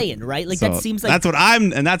what I'm saying, right? Like that seems like that's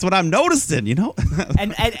what I'm noticing.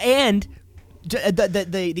 and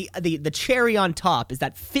the cherry on top is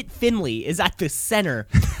that Fit Finlay is at the center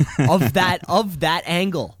of that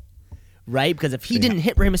angle, right? Because if he didn't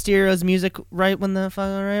hit Rey Mysterio's music right when at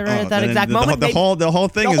that exact moment, the whole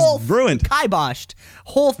thing is ruined, kiboshed.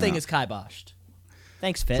 Whole thing is kiboshed.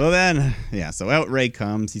 Thanks, Fit. So then, so out Ray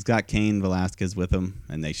comes. He's got Cain Velasquez with him,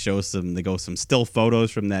 and they go some still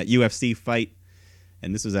photos from that UFC fight.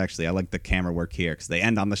 And this was actually, I like the camera work here because they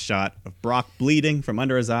end on the shot of Brock bleeding from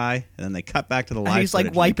under his eye, and then they cut back to the live. And he's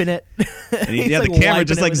like wiping it. And the camera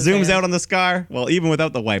just like zooms out on the scar. Well, even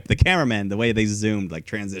without the wipe, the cameraman, the way they zoomed, like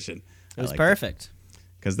transition. It was perfect.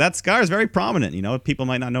 Because that scar is very prominent. People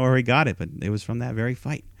might not know where he got it, but it was from that very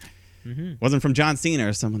fight. Mm-hmm. Wasn't from John Cena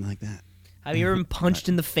or someone like that. Have you ever been punched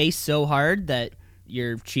in the face so hard that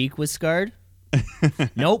your cheek was scarred?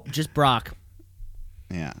 Nope, just Brock.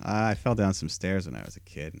 Yeah, I fell down some stairs when I was a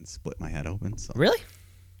kid and split my head open. So. Really?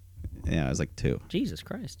 Yeah, I was like 2. Jesus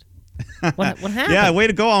Christ. What happened? Yeah, way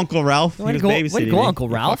to go, Uncle Ralph. Way to go, Uncle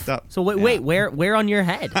Ralph. So wait, where on your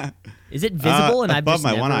head? Is it visible? And above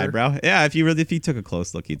my one eyebrow. Yeah, if you took a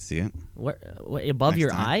close look, you'd see it. Where above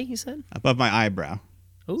your eye? You said above my eyebrow.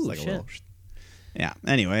 Ooh, shit. Yeah.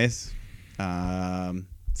 Anyways, so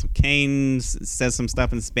Kane says some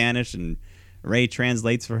stuff in Spanish, and Ray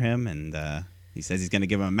translates for him, and he says he's going to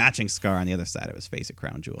give him a matching scar on the other side of his face at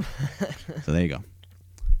Crown Jewel. So there you go.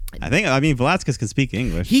 I mean, Velasquez can speak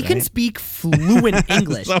English. He can speak fluent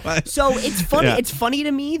English. So it's funny. Yeah. It's funny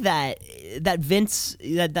to me that Vince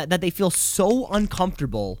that they feel so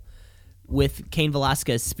uncomfortable with Cain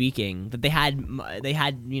Velasquez speaking that they had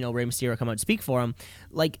Rey Mysterio come out and speak for him.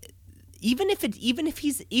 Like even if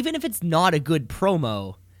it's not a good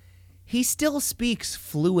promo, he still speaks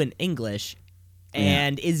fluent English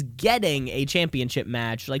and is getting a championship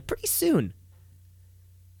match like pretty soon.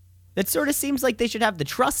 That sort of seems like they should have the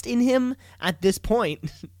trust in him at this point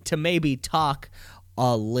to maybe talk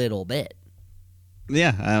a little bit.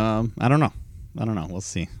 Yeah, I don't know. We'll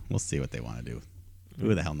see. We'll see what they want to do.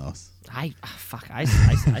 Who the hell knows? I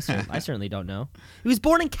certainly don't know. He was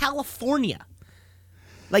born in California.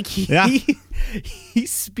 Like he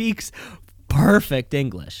speaks perfect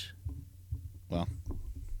English. Well,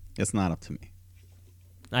 it's not up to me.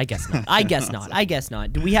 I guess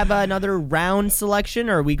not. Do we have another round selection,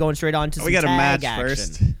 or are we going straight on to some We got a match action?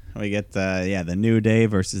 first. We get the New Day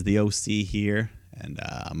versus the OC here. And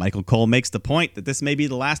Michael Cole makes the point that this may be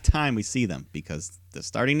the last time we see them because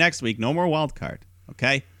starting next week, no more wild card,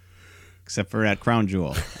 okay? Except for at Crown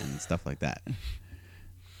Jewel and stuff like that.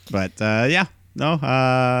 But, it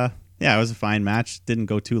was a fine match. Didn't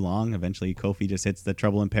go too long. Eventually, Kofi just hits the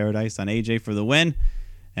Trouble in Paradise on AJ for the win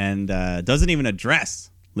and doesn't even address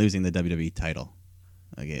losing the WWE title.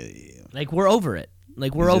 Like we're over it.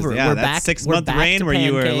 We're over it. Yeah, we're that back. 6-month reign where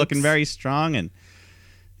you were looking very strong and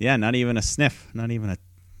not even a sniff, not even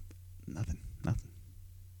nothing.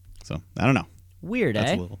 So I don't know. Weird,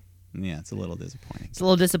 That's eh? A little, Yeah, it's a little disappointing. It's a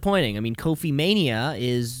little disappointing. I mean, Kofi Mania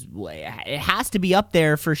it has to be up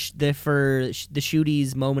there for the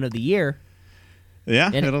Shooties moment of the year.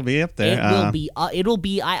 Yeah, and it'll be up there. It will be. It'll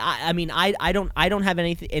be. I mean, I don't have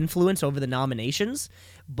any influence over the nominations,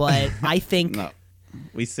 but I think no,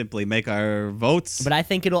 we simply make our votes. But I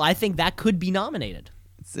think that could be nominated.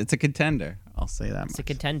 It's a contender. I'll say that. It's a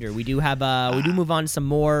contender. We do have. We do move on to some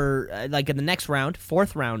more like in the next round,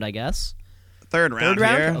 fourth round, I guess. Third round.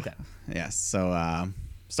 Here. Okay. Yes. So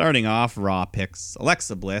starting off, Raw picks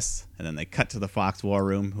Alexa Bliss, and then they cut to the Fox War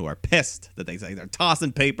Room, who are pissed that they're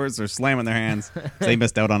tossing papers or slamming their hands. They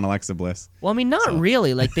missed out on Alexa Bliss. Well, I mean, not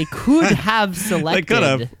really. Like they could have selected. They could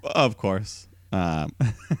have, of course.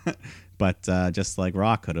 But just like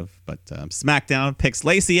Raw could have. But SmackDown picks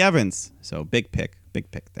Lacey Evans. So big pick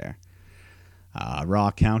there.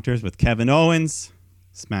 Raw counters with Kevin Owens.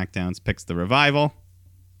 SmackDown's picks the Revival,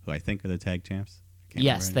 who I think are the tag champs.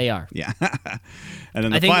 Yes, they are. Yeah. And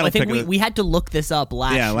then I think we had to look this up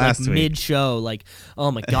last week. Mid-show. Like,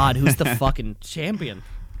 oh my God, who's the fucking champion?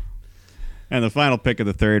 And the final pick of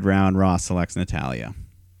the third round, Raw selects Natalya.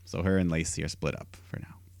 So her and Lacey are split up for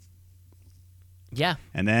now. Yeah.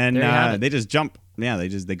 And then they just jump. Yeah,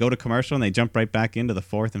 they go to commercial and they jump right back into the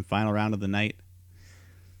fourth and final round of the night.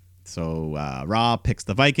 So Raw picks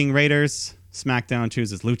the Viking Raiders. SmackDown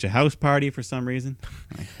chooses Lucha House Party for some reason.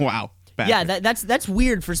 Like, wow. Yeah, that's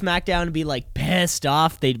weird for SmackDown to be like pissed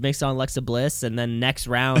off. They mixed on Alexa Bliss, and then next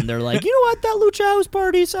round they're like, you know what, that Lucha House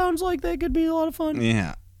Party sounds like that could be a lot of fun.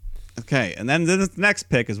 Yeah. Okay, and then the next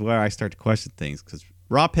pick is where I start to question things, because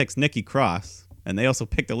Raw picks Nikki Cross, and they also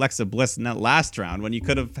picked Alexa Bliss in that last round when you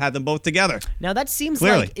could have had them both together. Now that seems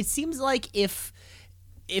Clearly. like if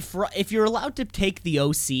you're allowed to take the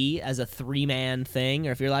OC as a 3-man thing,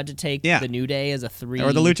 or if you're allowed to take the New Day as a 3,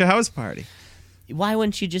 or the Lucha House Party. Why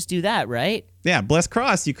wouldn't you just do that, right? Yeah, Bliss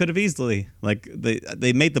Cross, you could have easily. Like,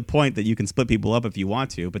 they made the point that you can split people up if you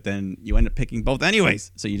want to, but then you end up picking both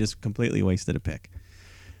anyways, so you just completely wasted a pick.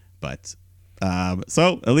 But,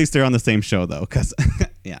 so, at least they're on the same show, though, because,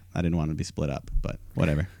 yeah, I didn't want to be split up, but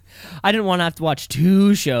whatever. I didn't want to have to watch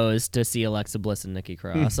 2 shows to see Alexa Bliss and Nikki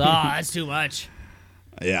Cross. Oh, that's too much.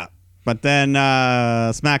 Yeah. But then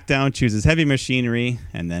SmackDown chooses Heavy Machinery,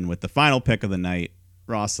 and then with the final pick of the night,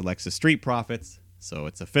 Raw selects the Street Profits. So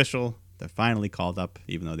it's official. They're finally called up,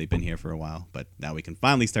 even though they've been here for a while. But now we can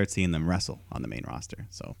finally start seeing them wrestle on the main roster.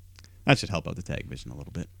 So that should help out the tag division a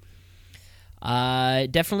little bit.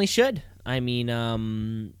 Definitely should. I mean,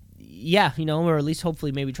 yeah, or at least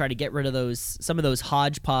hopefully maybe try to get rid of some of those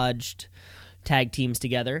hodgepodged tag teams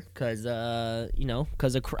together, because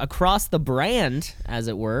across the brand, as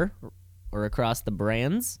it were, or across the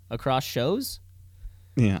brands, across shows.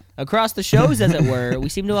 Yeah. Across the shows, as it were, we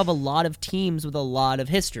seem to have a lot of teams with a lot of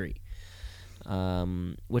history,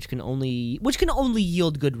 which can only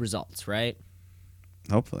yield good results, right?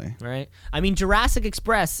 Hopefully. Right? I mean, Jurassic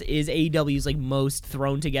Express is AEW's most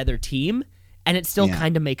thrown together team, and it still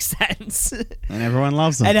kind of makes sense. And everyone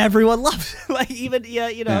loves them. And everyone loves them.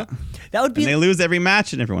 That would be. And they lose every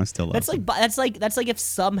match, and everyone still loves them. That's like if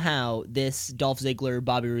somehow this Dolph Ziggler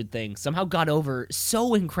Bobby Roode thing somehow got over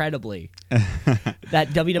so incredibly that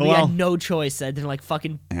WWE had no choice and then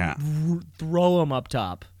fucking throw them up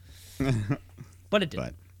top. But it didn't.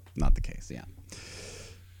 But not the case. Yeah.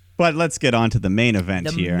 But let's get on to the main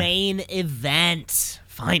event here. The main event,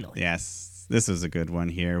 finally. Yes. This is a good one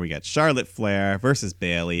here. We got Charlotte Flair versus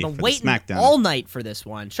Bayley for the SmackDown. All night for this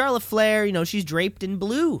one. Charlotte Flair, she's draped in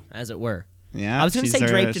blue, as it were. Yeah, I was going to say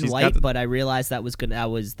draped in white, but I realized that was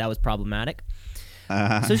problematic.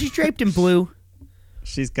 So she's draped in blue.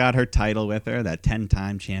 She's got her title with her, that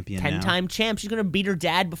 10-time champion. 10-time champ. She's going to beat her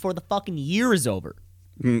dad before the fucking year is over.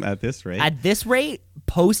 At this rate. At this rate,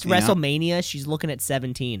 post WrestleMania, she's looking at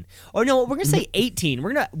 17. Or no, we're going to say 18.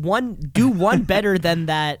 We're going to do one better than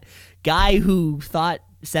that guy who thought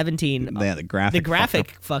 17. Yeah, the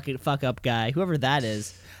graphic fuck up guy, whoever that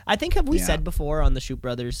is. I think, have we said before on the Shoot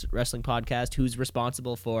Brothers Wrestling Podcast who's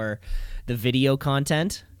responsible for the video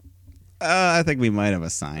content? I think we might have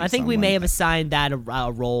assigned. I think we may have assigned that a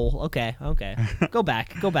role. Okay. Go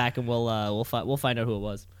back, and we'll find out who it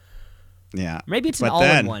was. Yeah, maybe it's an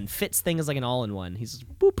all-in-one. Fitz thing is like an all-in-one. He's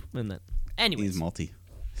just boop, and then anyways, he's multi.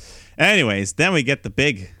 Anyways, then we get the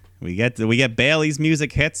big. We get Bayley's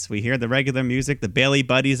music hits. We hear the regular music. The Bayley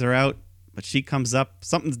buddies are out, but she comes up.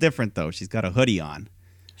 Something's different though. She's got a hoodie on.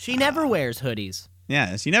 She never wears hoodies.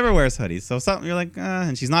 Yeah, she never wears hoodies. So something you're like,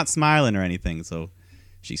 and she's not smiling or anything. So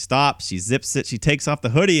she stops. She zips it. She takes off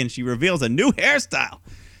the hoodie and she reveals a new hairstyle.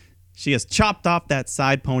 She has chopped off that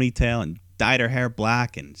side ponytail and dyed her hair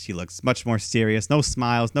black, and she looks much more serious. No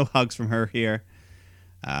smiles, no hugs from her here.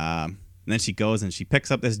 And then she goes and she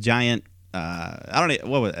picks up this giant. I don't know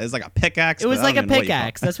what was it? It was like a pickaxe. It was like a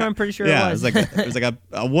pickaxe. That's what I'm pretty sure yeah, it was. It was like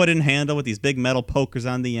a wooden handle with these big metal pokers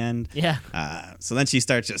on the end. Yeah. So then she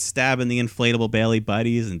starts just stabbing the inflatable Bailey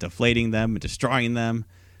buddies and deflating them and destroying them,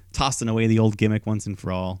 tossing away the old gimmick once and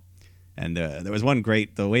for all. And there was one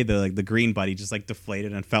great, the way the green buddy just like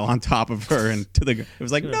deflated and fell on top of her and it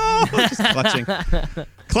was like, no, just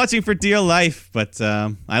clutching for dear life. But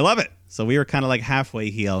I love it. So we were kind of like halfway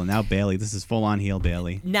heel, and now Bailey. This is full on heel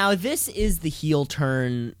Bailey. Now this is the heel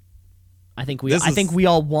turn. I think we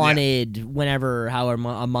all wanted however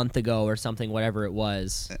a month ago or something, whatever it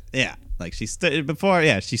was. Yeah, like she started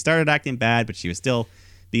acting bad, but she was still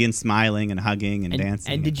being smiling and hugging and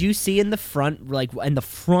dancing. And did you see in the front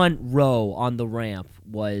row on the ramp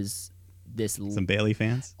was this some Bailey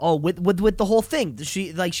fans? Oh, with the whole thing.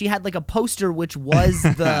 She had like a poster which was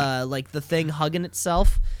the like the thing hugging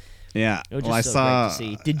itself. Yeah. It was just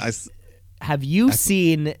great to see. Have you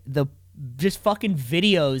seen the just fucking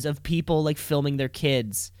videos of people like filming their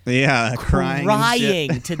kids? Yeah,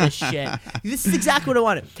 crying to this shit. This is exactly what I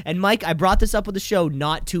wanted. And Mike, I brought this up with the show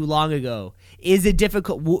not too long ago. Is it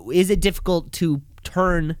difficult to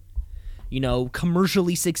turn,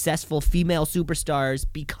 commercially successful female superstars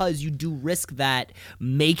because you do risk that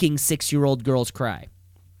making 6-year-old girls cry?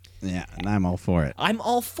 Yeah, and I'm all for it. I'm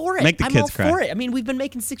all for it. Make the kids cry. For it. I mean, we've been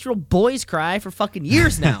making 6-year-old boys cry for fucking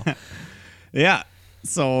years now. Yeah.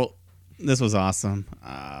 So this was awesome.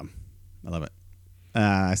 I love it.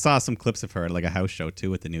 I saw some clips of her at like a house show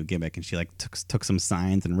too with the new gimmick, and she like took some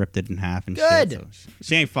signs and ripped it in half and Good. shit. So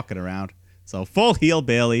she ain't fucking around. So full heel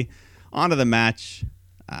Bailey. Onto the match.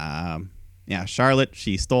 Charlotte,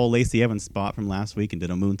 she stole Lacey Evans' spot from last week and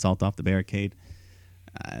did a moonsault off the barricade.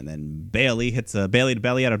 And then Bailey hits a Bailey to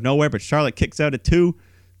belly out of nowhere, but Charlotte kicks out at 2.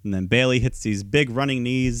 And then Bailey hits these big running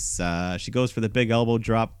knees. She goes for the big elbow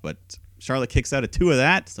drop, but Charlotte kicks out at 2 of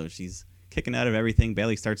that. So she's kicking out of everything.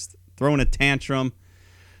 Bailey starts throwing a tantrum.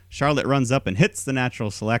 Charlotte runs up and hits the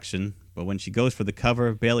natural selection. But when she goes for the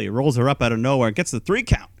cover, Bailey rolls her up out of nowhere and gets the 3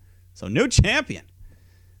 count. So new champion.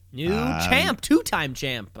 New champ, 2-time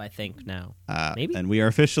champ, I think now. Maybe. And we are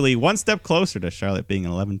officially one step closer to Charlotte being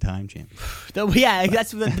an 11-time champion. Yeah,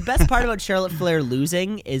 that's the best part about Charlotte Flair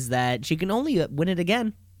losing is that she can only win it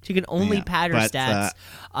again. She can only pad her stats.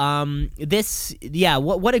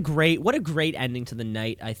 What a great ending to the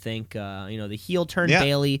night. I think the heel turn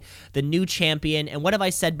Bailey, the new champion, and what have I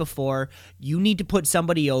said before? You need to put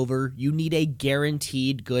somebody over. You need a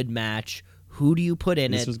guaranteed good match. Who do you put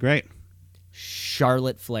in it? This was great.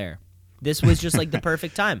 Charlotte Flair. This was just like the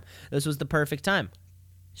perfect time. This was the perfect time.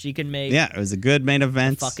 She can make. Yeah, it was a good main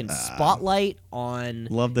event. Fucking spotlight on.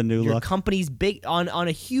 Love the new look. Company's big on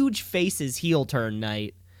a huge faces heel turn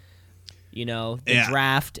night. The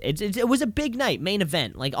draft. It was a big night, main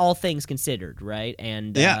event, like all things considered, right?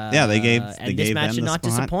 And they gave this match did not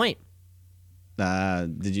disappoint.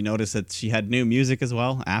 Did you notice that she had new music as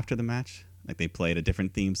well after the match? Like they played a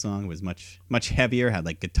different theme song. It was much heavier. Had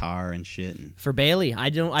like guitar and shit. And for Bailey, I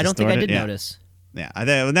don't think I did notice. Yeah,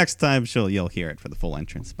 next time you'll hear it for the full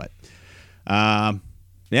entrance. But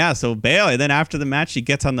so Bailey. Then after the match, she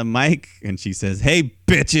gets on the mic and she says, "Hey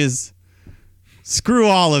bitches, screw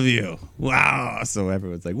all of you!" Wow! So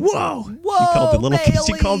everyone's like, "Whoa!"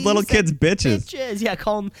 She called little kids bitches. Yeah,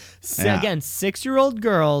 call them again 6-year-old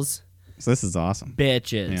girls. So this is awesome.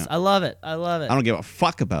 Bitches. Yeah. I love it. I don't give a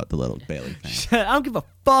fuck about the little Bailey thing. I don't give a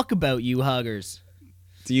fuck about you huggers.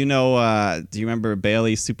 Do you remember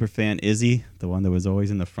Bailey's superfan Izzy, the one that was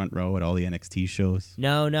always in the front row at all the NXT shows?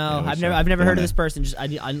 No. I've never heard of this person. Just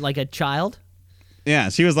I'm like a child. Yeah,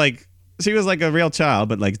 she was like a real child,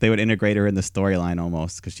 but like they would integrate her in the storyline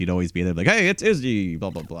almost because she'd always be there like, "Hey, it's Izzy,"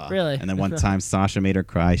 blah blah blah. Really? And then one time Sasha made her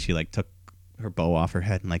cry. She like took her bow off her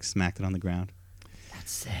head and like smacked it on the ground.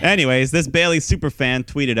 Anyways, this Bailey superfan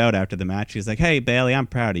tweeted out after the match. She's like, "Hey, Bailey, I'm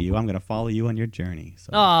proud of you. I'm going to follow you on your journey."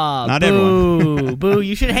 So, not everyone. Boo.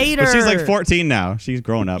 You should hate her. But she's like 14 now. She's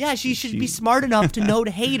grown up. Yeah, she should be smart enough to know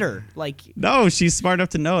to hate her. Like, no, she's smart enough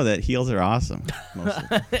to know that heels are awesome.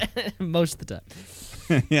 Most of the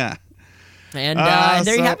time. Yeah. And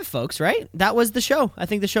there you have it, folks, right? That was the show. I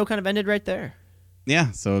think the show kind of ended right there.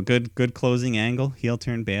 Yeah, so a good closing angle, heel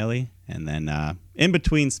turn Bailey. And then in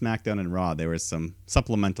between SmackDown and Raw, there was some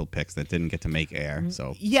supplemental picks that didn't get to make air.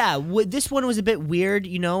 So yeah, this one was a bit weird.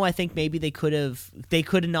 I think maybe they could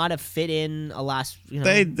not have fit in a last.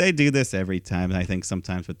 They do this every time. And I think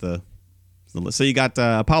sometimes with so you got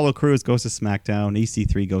Apollo Crews goes to SmackDown,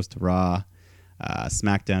 EC3 goes to Raw,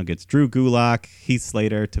 SmackDown gets Drew Gulak, Heath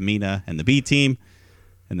Slater, Tamina, and the B Team,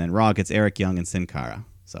 and then Raw gets Eric Young and Sin Cara.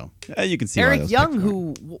 So you can see Eric Young,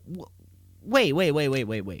 who Wait.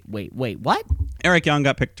 What? Eric Young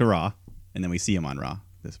got picked to Raw, and then we see him on Raw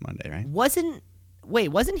this Monday, right?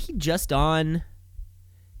 Wasn't he just on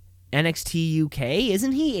NXT UK?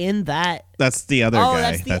 Isn't he in that? That's the other guy. Oh,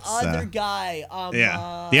 that's the other guy.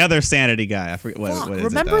 The other Sanity guy. I forget what is it?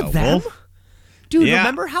 Remember them? Wolf? Dude,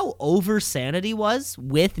 remember how over Sanity was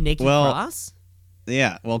with Nikki Cross?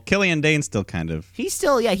 Yeah, well, Killian Dane's still kind of... He's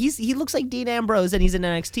still, he looks like Dean Ambrose, and he's in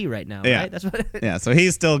NXT right now, right? That's what. Yeah, so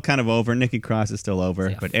he's still kind of over. Nikki Cross is still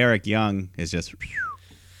over, but Eric Young is just...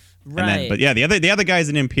 Right. But yeah, the other guy's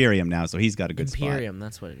in Imperium now, so he's got a good spot. Imperium,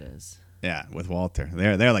 that's what it is. Yeah, with Walter.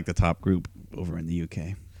 They're like the top group over in the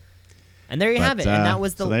UK. And there you have it. And that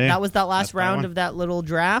was that last round of that little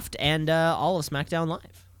draft, and all of SmackDown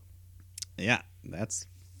Live. Yeah, that's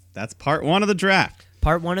part one of the draft.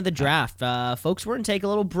 Part one of the draft. Folks, we're going to take a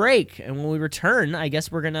little break. And when we return, I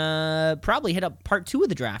guess we're going to probably hit up part two of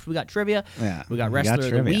the draft. We got trivia. Yeah. We got Wrestler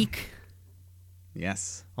of the Week.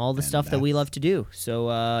 Yes. All the stuff that we love to do.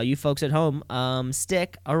 So you folks at home,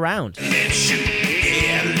 stick around. Let's shoot.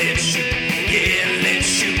 Yeah, let's shoot. Yeah, let's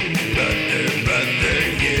shoot. Brother,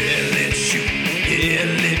 yeah, let's shoot. Yeah,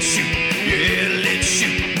 let's shoot. Yeah, let's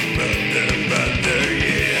shoot. Brother,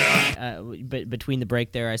 yeah. But between the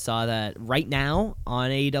break there, I saw that right now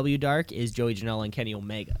on AEW Dark is Joey Janela and Kenny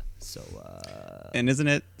Omega. So, and isn't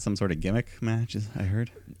it some sort of gimmick match? I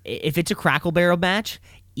heard. If it's a Crackle Barrel match,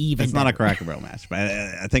 it's not a Crackle Barrel match, but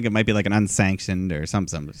I think it might be like an unsanctioned or some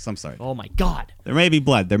sort. Oh my God! There may be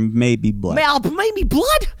blood. Maybe blood.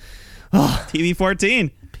 Oh. TV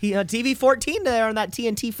 14. TV 14 there on that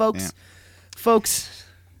TNT, folks. Yeah. Folks.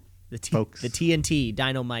 The TNT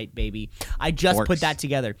Dynamite, baby. I just put that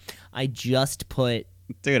together.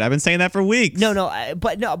 Dude, I've been saying that for weeks. No,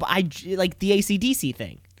 but I like the AC/DC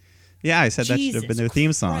thing. Yeah, I said that should have been their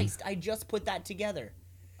theme song. Christ, I just put that together.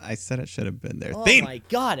 I said it should have been their theme. Oh my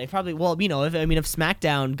God! If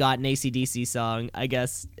SmackDown got an AC/DC song, I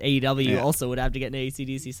guess AEW also would have to get an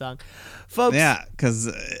AC/DC song, folks. Yeah,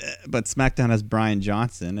 but SmackDown has Brian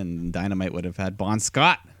Johnson, and Dynamite would have had Bon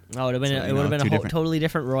Scott. Oh, it would have been a totally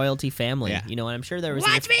different royalty family. Yeah. And I'm sure there was...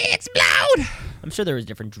 Watch me explode! I'm sure there was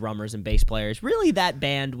different drummers and bass players. Really, that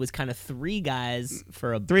band was kind of three guys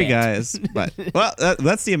for a Three guys. But, well,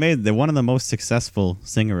 that's the amazing... They're one of the most successful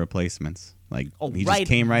singer replacements. He just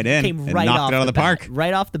came right in and knocked it out of the park.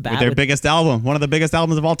 Right off the bat. With their biggest album. One of the biggest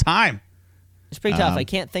albums of all time. It's pretty tough. I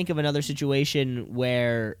can't think of another situation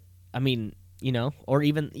where, or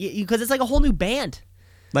even... Because it's like a whole new band.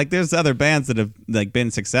 Like there's other bands that have been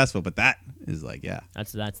successful, but that is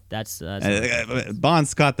That's Bon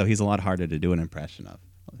Scott though, he's a lot harder to do an impression of.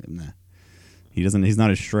 He's not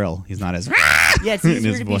as shrill. He's not as yeah, it's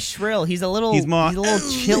easier to be shrill. He's a little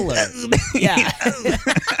chiller. Yeah.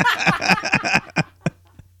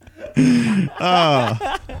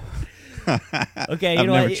 Oh. Okay, I've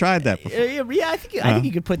never tried that before. Yeah, I think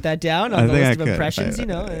you could put that down on the list of impressions.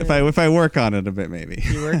 If I work on it a bit, maybe.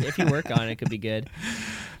 If you work on it, it could be good.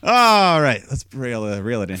 All right, let's reel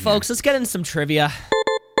it in, folks. Let's get into some trivia.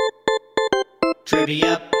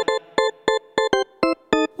 Trivia.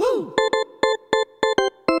 Woo.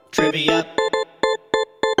 Trivia.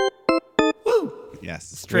 Woo.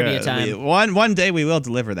 Yes, it's trivia time. One day we will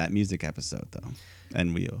deliver that music episode though,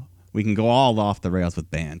 and we can go all off the rails with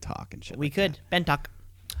band talk and shit. We could. Band talk.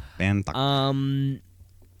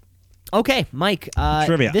 Okay, Mike.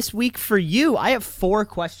 Trivia. This week for you, I have 4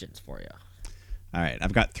 questions for you. All right,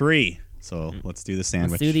 I've got 3. So let's do the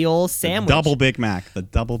sandwich. Let's do the old sandwich. The double Big Mac.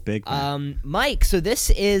 Mike, so this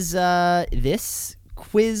is this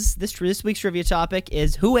quiz. This week's trivia topic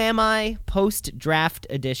is Who Am I post-draft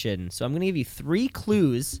edition. So I'm going to give you 3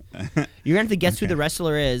 clues. You're going to have to guess who the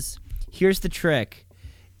wrestler is. Here's the trick.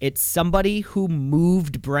 It's somebody who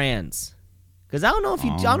moved brands. Because I don't know if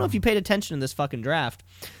you paid attention to this fucking draft.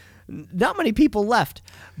 Not many people left,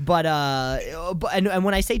 but and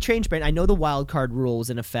when I say change brand, I know the wild card rule was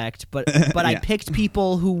in effect, but I picked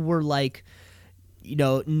people who were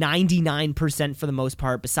 99% for the most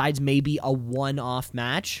part, besides maybe a one-off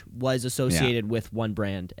match, was associated with one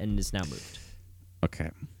brand and is now moved.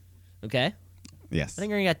 Okay. Yes. I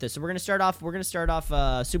think we're gonna get this. So we're gonna start off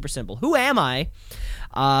super simple. Who am I?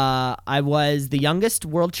 I was the youngest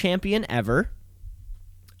world champion ever.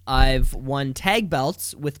 I've won tag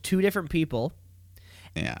belts with 2 different people.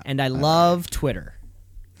 Yeah. And I love Twitter.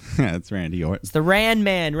 That's Randy Orton. It's the Rand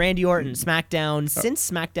Man, Randy Orton, SmackDown. Since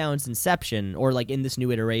SmackDown's inception, or in this new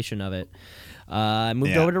iteration of it, I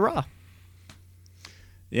moved over to Raw.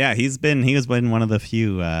 Yeah, he was one of the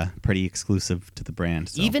few pretty exclusive to the brand.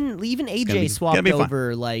 So. Even AJ swapped over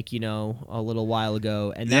a little while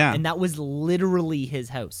ago, and that was literally his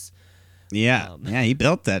house. Yeah. Yeah, he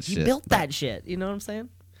built that shit. He built that shit. You know what I'm saying?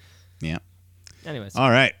 Yeah. Anyways. All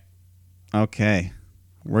right. Okay.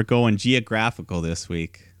 We're going geographical this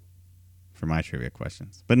week for my trivia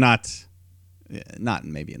questions, but not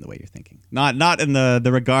maybe in the way you're thinking. Not in the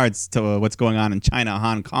regards to what's going on in China,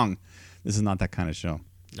 Hong Kong. This is not that kind of show.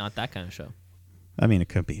 Not that kind of show. I mean, it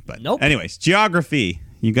could be, but nope. Anyways, geography.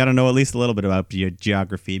 You got to know at least a little bit about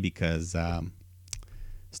geography because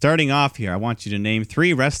starting off here, I want you to name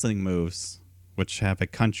 3 wrestling moves which have a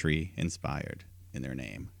country inspired in their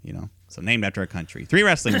name. You know, so named after a country. 3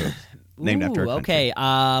 wrestling moves named after a country. Okay.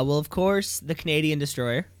 Well, of course, the Canadian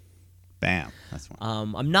Destroyer. Bam. That's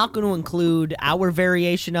one. I'm not going to include our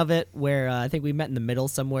variation of it, where I think we met in the middle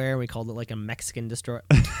somewhere and we called it like a Mexican Destroyer.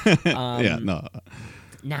 Yeah. No.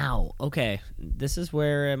 Now, okay, this is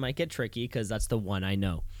where it might get tricky because that's the one I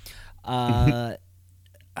know.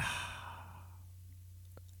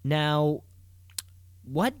 Now,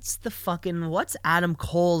 what's Adam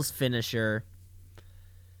Cole's finisher?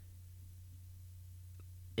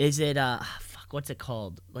 Is it what's it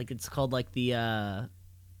called? Like it's called like the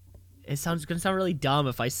it's gonna sound really dumb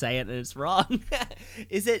if I say it and it's wrong.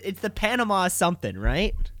 It's the Panama something,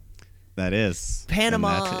 right? That is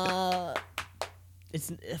Panama. It's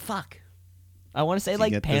fuck. I want to say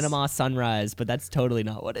like Panama Sunrise, but that's totally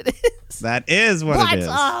not what it is. That is what it is. Oh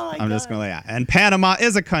my God. I'm just gonna and Panama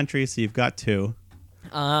is a country, so you've got 2.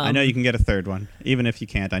 I know you can get a 3rd one, even if you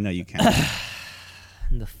can't. I know you can.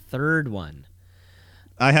 The 3rd one.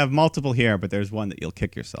 I have multiple here, but there's one that you'll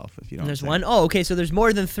kick yourself if you don't. There's one? Oh, okay. So there's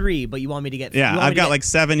more than 3, but you want me to get? Yeah, I've got like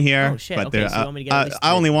 7 here. Oh shit! But okay, so you want me to get at least 3.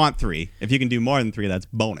 I only want 3. If you can do more than 3, that's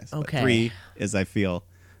bonus. Okay. But 3 is, I feel,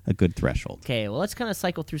 a good threshold. Okay, well, let's kind of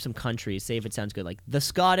cycle through some countries, see if it sounds good. Like the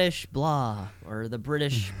Scottish blah, or the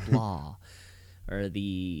British blah, or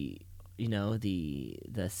the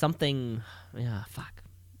something. Yeah, fuck.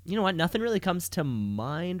 You know what? Nothing really comes to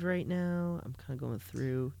mind right now. I'm kind of going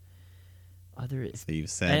through. So you've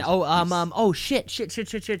said.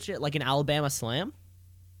 Shit. Like an Alabama Slam?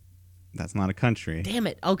 That's not a country. Damn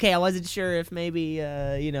it. Okay, I wasn't sure if maybe,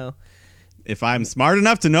 If I'm smart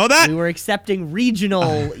enough to know that? We were accepting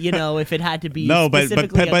regional, if it had to be no, but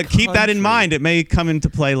keep that in mind. It may come into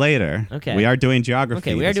play later. Okay. We are doing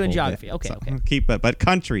geography. Okay, we are doing geography. Okay, so okay. Keep it. But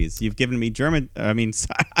countries. You've given me German.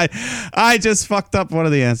 I just fucked up one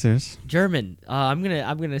of the answers. German. I'm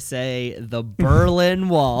gonna say the Berlin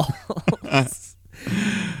Wall.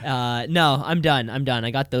 No, I'm done.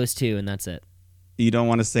 I got those 2, and that's it. You don't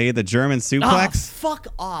want to say the German suplex? Oh, fuck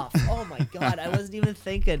off. Oh, my God. I wasn't even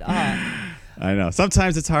thinking. I know.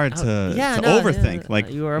 Sometimes it's hard to overthink. Yeah. Like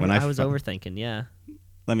I was overthinking, yeah.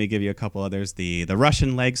 Let me give you a couple others. The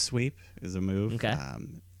Russian leg sweep is a move. Okay.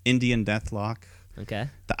 Indian deathlock. Okay.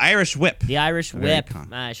 The Irish whip. The Irish whip.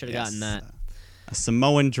 I should have gotten that. A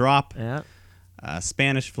Samoan drop. Yeah.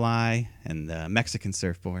 Spanish fly. And the Mexican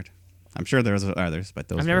surfboard. I'm sure there's others, but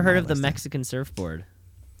those I've never heard of the Mexican surfboard.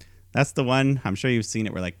 That's the one. I'm sure you've seen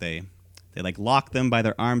it where like they like lock them by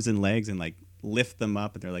their arms and legs and like lift them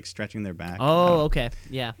up and they're like stretching their back. Oh, okay.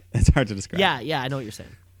 Yeah. It's hard to describe. Yeah, I know what you're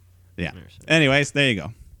saying. Yeah. Anyways, there you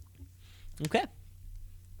go. Okay.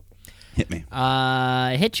 Hit me.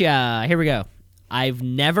 Hit ya. Here we go. I've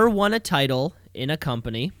never won a title in a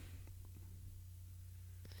company.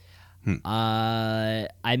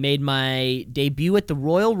 I made my debut at the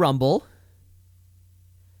Royal Rumble.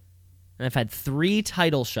 And I've had 3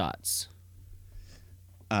 title shots.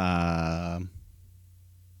 You've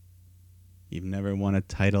never won a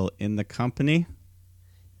title in the company?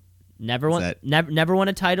 Never won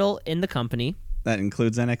a title in the company. That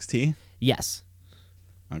includes NXT? Yes.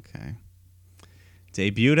 Okay.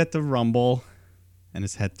 Debuted at the Rumble and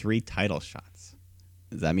has had 3 title shots.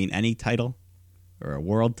 Does that mean any title? Or a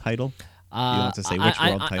world title? You don't have to say which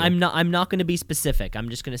world title. I'm not going to be specific. I'm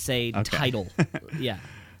just going to say title. Yeah.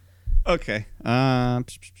 Okay.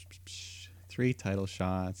 3 title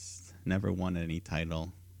shots. Never won any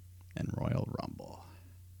title. And Royal Rumble.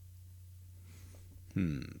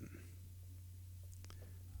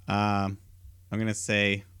 I'm going to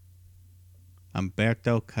say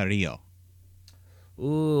Humberto Carrillo.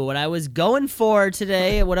 Ooh, what I was going for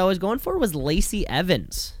today, was Lacey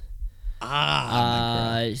Evans.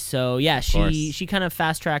 So yeah, she kind of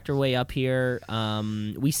fast tracked her way up here.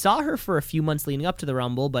 We saw her for a few months leading up to the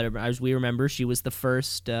Rumble, but as we remember, she was the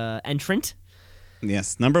first entrant.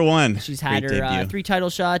 Yes, number 1. She's had her 3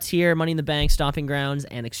 title shots here: Money in the Bank, Stomping Grounds,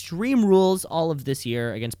 and Extreme Rules, all of this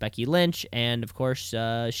year against Becky Lynch. And of course,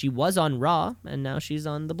 she was on Raw, and now she's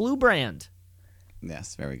on the Blue brand.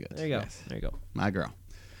 Yes, very good. There you go. Yes. There you go. My girl.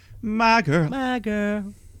 My girl. My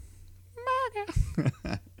girl. My girl.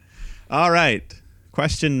 All right.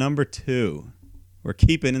 Question number 2. We're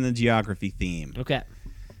keeping in the geography theme. Okay.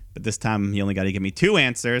 But this time you only got to give me 2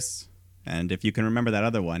 answers. And if you can remember that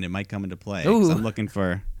other one, it might come into play. 'Cause I'm looking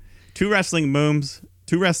for 2 wrestling moves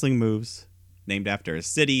named after a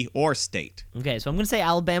city or state. Okay, so I'm going to say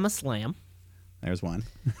Alabama Slam. There's one.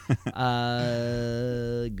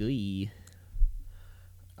 Gooey.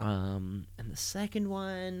 And the second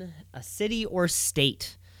one, a city or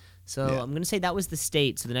state. So Yeah. I'm going to say that was the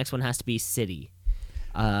state, so the next one has to be city.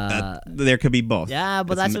 There could be both. Yeah,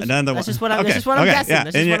 but It's that's another just one. what I'm Okay, guessing. okay, That's yeah,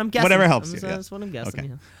 just and what I'm guessing. whatever helps you, That's yeah. what I'm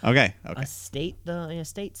guessing. Okay. Yeah. Okay. A state, though. Yeah,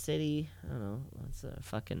 state, city. I don't know. That's a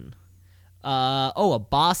fucking. A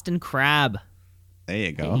Boston Crab. There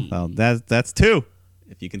you go. Hey. Well, that's 2.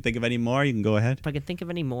 If you can think of any more, you can go ahead. If I can think of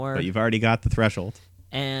any more. But you've already got the threshold.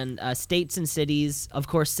 And states and cities. Of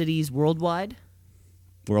course, cities worldwide.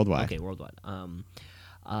 Worldwide. Okay, worldwide.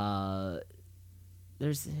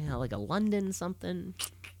 There's like a London something.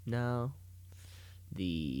 No.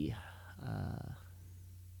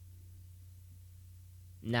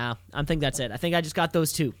 No, I think that's it. I think I just got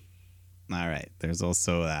those 2. All right. There's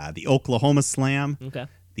also the Oklahoma Slam. Okay.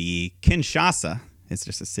 The Kinshasa. It's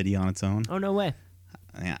just a city on its own. Oh, no way.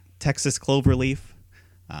 Yeah. Texas Cloverleaf.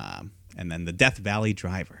 And then the Death Valley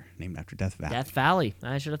Driver, named after Death Valley. Death Valley.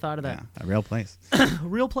 I should have thought of that. Yeah, a real place. A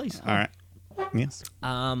real place. All right. Yes.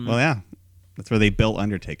 Um, Well, yeah. That's where they built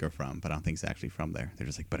Undertaker from, but I don't think it's actually from there. They're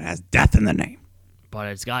just like, but it has death in the name. but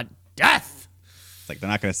it's got death. It's like they're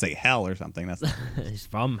not going to say hell or something. That's He's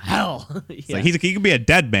from hell. It's like he could be a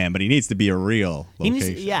dead man, but he needs to be a real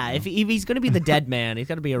location. If he's going to be the dead man, he's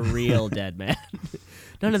got to be a real dead man.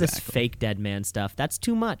 None of this fake dead man stuff. That's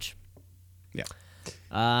too much.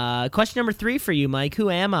 Yeah. Question number 3 for you, Mike. Who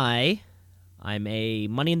am I? I'm a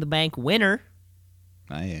Money in the Bank winner.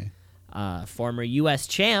 Former U.S.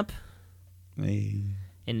 champ.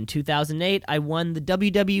 In 2008, I won the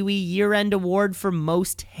WWE Year-End Award for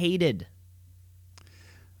Most Hated.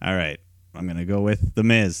 All right. I'm going to go with The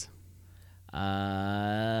Miz. Nope.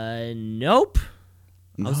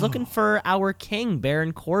 I was looking for our king,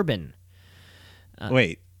 Baron Corbin.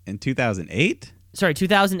 Wait, in 2008? Sorry,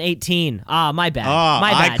 2018. My bad. Oh,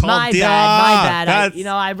 my bad. My bad.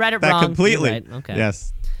 I read it wrong. Completely. You're right. Okay.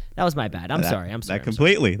 Yes. That was my bad. I'm sorry. That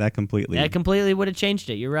completely. That completely would have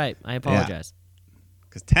changed it. You're right. I apologize.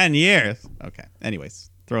 Because 10 years. Okay. Anyways,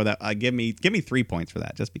 throw that. Give me 3 points for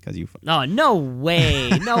that, just because you. No way.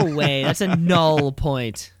 No way. That's a null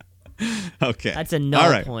point. Okay. That's a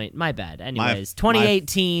null point. My bad. Anyways,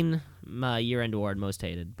 2018 year-end award, Most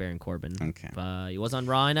Hated, Baron Corbin. Okay. He was on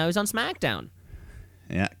Raw and now he's on SmackDown.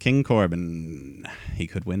 Yeah, King Corbin. He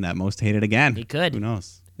could win that Most Hated again. He could. Who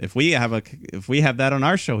knows? If we have that on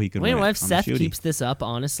our show, he could win. Wait, what if Seth keeps this up?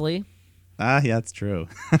 Honestly. Yeah, that's true.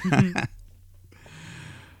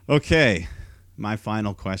 Okay, my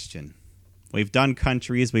final question. We've done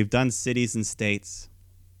countries, we've done cities and states.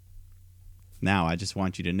 Now I just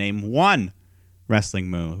want you to name one wrestling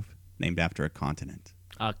move named after a continent.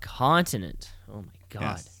 A continent. Oh my God.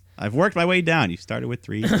 Yes. I've worked my way down. You started with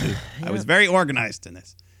 3. 2. Yeah. I was very organized in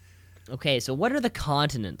this. Okay, so what are the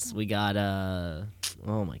continents? We got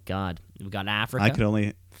oh my God. We got Africa. I could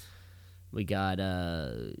only. We got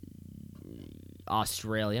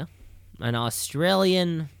Australia. An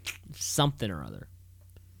Australian something or other.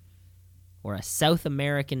 Or a South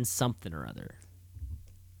American something or other.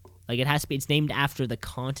 Like it's named after the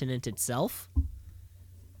continent itself.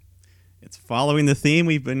 It's following the theme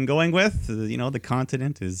we've been going with. The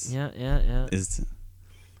continent is. Yeah. It's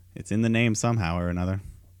in the name somehow or another.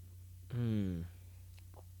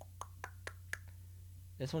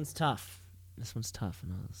 This one's tough. No,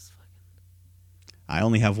 I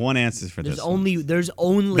only have one answer for there's this. There's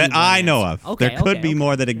only that one I answer. know of. Okay, there could be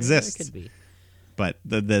more that exist. There could be. But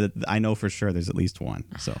I know for sure there's at least one.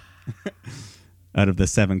 So out of the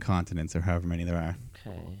 7 continents or however many there are.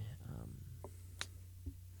 Okay.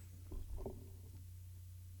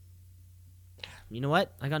 You know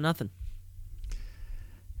what? I got nothing.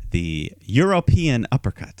 The European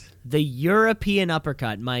uppercut. The European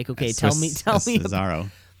uppercut, Mike. Okay, tell me.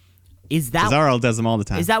 Cesaro. Cesaro does them all the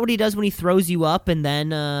time. Is that what he does when he throws you up and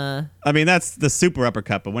then? I mean, that's the super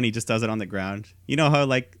uppercut, but when he just does it on the ground, you know how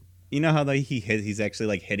he's actually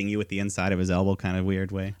like hitting you with the inside of his elbow, kind of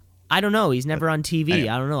weird way. I don't know. He's never on TV. Anyway,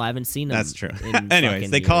 I don't know. I haven't seen him. That's true.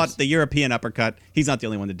 Anyways, they call it the European uppercut. He's not the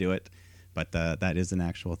only one to do it, but that is an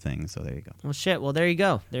actual thing. So there you go. Well, shit. Well, there you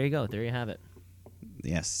go. There you have it.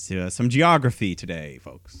 Yes, some geography today,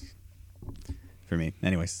 folks. For me,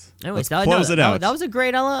 anyways, let's close it out. That was a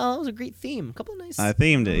great theme. A couple of nice. I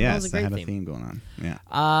themed it. Yes, I had a theme going on.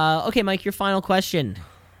 Yeah. Okay, Mike, your final question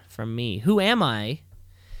from me. Who am I?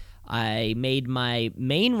 I made my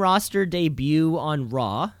main roster debut on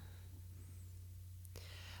Raw.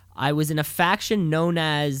 I was in a faction known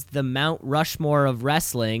as the Mount Rushmore of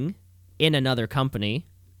Wrestling in another company.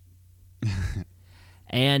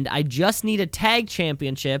 And I just need a tag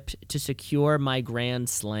championship to secure my Grand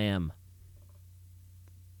Slam.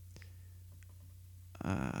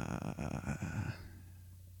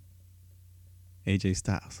 AJ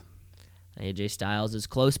Styles. AJ Styles is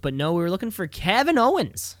close, but no, we were looking for Kevin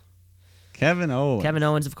Owens. Kevin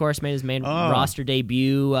Owens, of course, made his main roster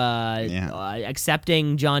debut,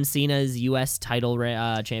 accepting John Cena's U.S. title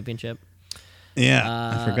championship. Yeah,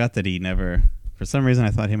 I forgot that he never... For some reason, I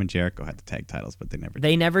thought him and Jericho had the tag titles, but they never did.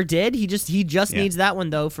 They never did. He just needs that one,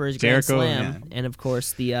 though, for his Jericho, Grand Slam. Yeah. And, of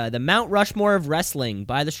course, the Mount Rushmore of Wrestling.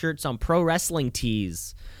 Buy the shirts on Pro Wrestling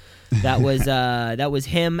Tees. That was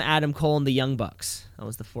him, Adam Cole, and the Young Bucks. That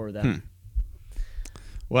was the four of them.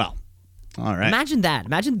 Well, all right. Imagine that.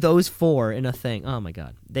 Imagine those four in a thing. Oh, my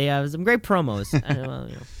God. They have some great promos.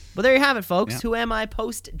 But there you have it, folks. Yeah. Who Am I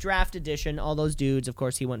post-draft edition. All those dudes. Of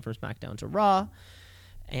course, he went from SmackDown to Raw.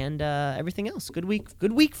 And everything else. Good week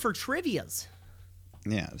for trivias.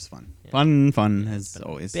 Yeah, it was fun. Yeah. Fun as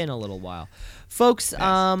always. Been a little while. Folks,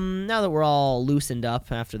 now that we're all loosened up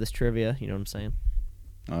after this trivia, you know what I'm saying?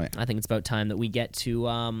 Oh, yeah. I think it's about time that we get to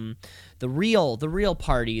the real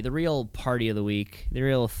party of the week. The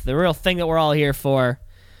real thing that we're all here for.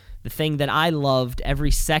 The thing that I loved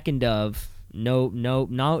every second of. No,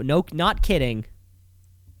 not kidding.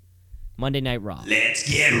 Monday Night Raw. Let's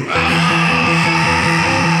get raw.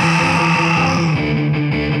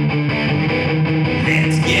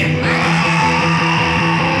 Let's get raw.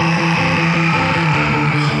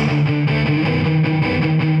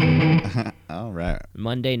 All right.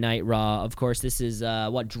 Monday Night Raw. Of course, this is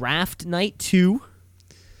draft night 2.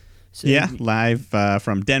 So live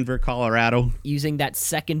from Denver, Colorado. Using that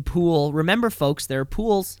second pool. Remember, folks, there are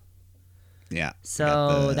pools. Yeah.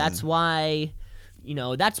 So that's why.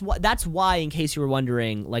 That's why, in case you were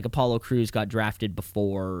wondering, like Apollo Crews got drafted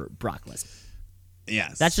before Brock Lesnar.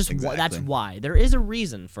 Yes, that's just exactly. That's why. There is a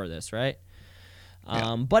reason for this, right?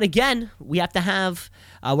 But again, we have to have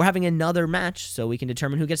we're having another match so we can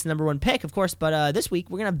determine who gets the number 1 pick, of course. But this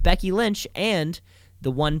week we're gonna have Becky Lynch and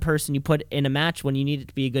the one person you put in a match when you need it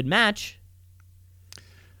to be a good match.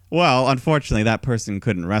 Well, unfortunately, that person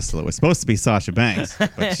couldn't wrestle. It was supposed to be Sasha Banks,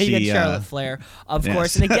 but you get Charlotte Flair, of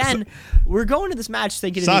course. And again, we're going to this match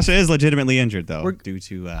thinking Sasha is legitimately injured though, due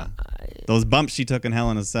to those bumps she took in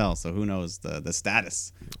Hell in a Cell. So who knows the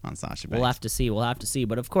status on Sasha Banks? We'll have to see.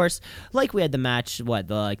 But of course, like we had the match,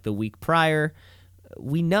 the week prior,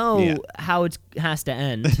 we know how it has to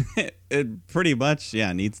end. It pretty much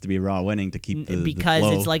needs to be Raw winning to keep the because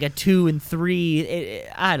flow. It's like a 2 and 3.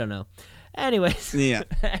 I don't know. Anyways. Yeah.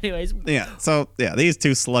 So these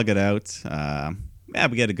two slug it out.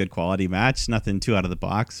 We get a good quality match. Nothing too out of the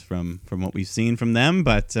box from what we've seen from them,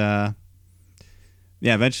 but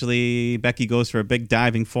eventually Becky goes for a big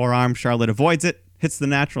diving forearm. Charlotte avoids it, hits the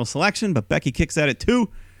natural selection, but Becky kicks at it too.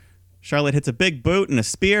 Charlotte hits a big boot and a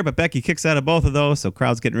spear, but Becky kicks out of both of those, so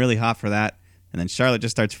crowd's getting really hot for that. And then Charlotte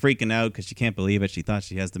just starts freaking out because she can't believe it. She thought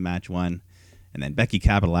she has the match won. And then Becky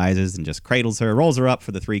capitalizes and just cradles her, rolls her up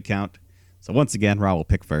for the 3 count. So once again, Raw will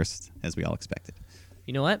pick first, as we all expected.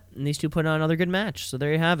 You know what? And these two put on another good match, so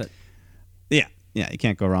there you have it. Yeah, you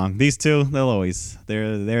can't go wrong. These two,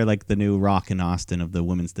 they're like the new Rock and Austin of the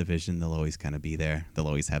women's division. They'll always kind of be there. They'll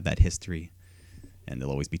always have that history, and they'll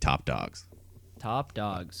always be top dogs. Top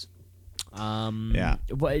dogs.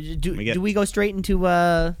 Do we go straight into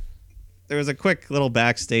There was a quick little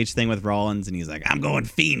backstage thing with Rollins, and he's like, I'm going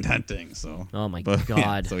fiend hunting. So, oh my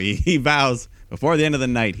God. So he vows before the end of the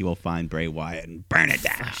night he will find Bray Wyatt and burn it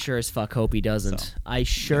down. I sure as fuck hope he doesn't.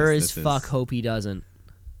 Hope he doesn't.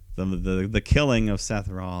 The killing of Seth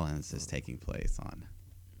Rollins is taking place on.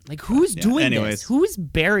 Like, who's doing this? Who's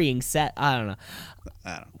burying Seth? I don't know.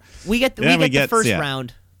 We get the first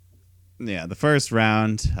round. Yeah, the first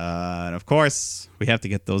round. And of course, we have to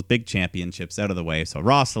get those big championships out of the way. So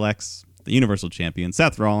Raw selects the Universal Champion,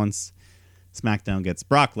 Seth Rollins. SmackDown gets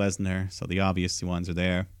Brock Lesnar, so the obvious ones are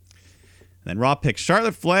there. And then Raw picks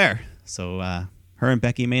Charlotte Flair, so her and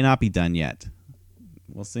Becky may not be done yet.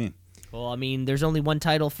 We'll see. Well, I mean, there's only one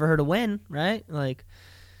title for her to win, right? Unless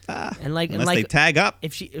they tag up.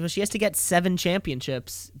 If she has to get 7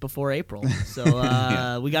 championships before April,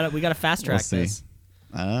 so we got to fast track this.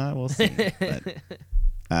 We'll see.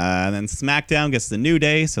 And then SmackDown gets the New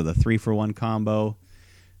Day, so the 3-for-1 combo.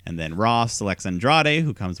 And then Raw selects Andrade,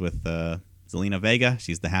 who comes with Zelina Vega.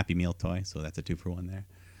 She's the Happy Meal toy, so that's a 2-for-1 there.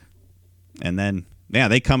 And then,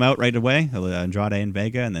 they come out right away, Andrade and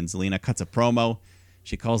Vega, and then Zelina cuts a promo.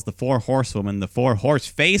 She calls the 4 horsewomen the 4 horse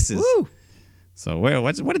faces. Woo! So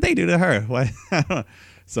what did they do to her? What?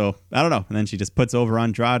 So I don't know. And then she just puts over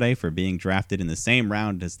Andrade for being drafted in the same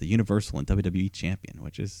round as the Universal and WWE champion,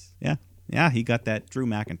 which is he got that Drew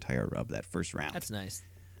McIntyre rub that first round. That's nice.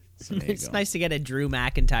 So It's nice to get a Drew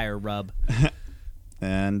McIntyre rub.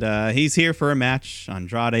 And he's here for a match.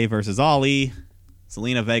 Andrade versus Ali.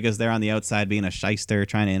 Zelina Vega's there on the outside being a shyster,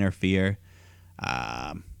 trying to interfere.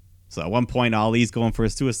 So at one point, Ali's going for a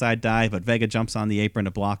suicide dive, but Vega jumps on the apron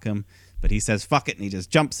to block him. But he says, fuck it, and he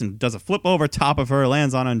just jumps and does a flip over top of her,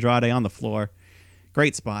 lands on Andrade on the floor.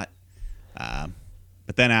 Great spot.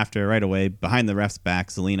 But then after, right away, behind the ref's back,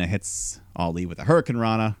 Zelina hits Ali with a Hurricane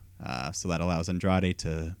Rana. So that allows Andrade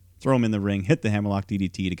to throw him in the ring, hit the hammerlock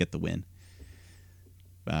DDT to get the win.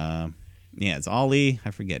 It's Ali.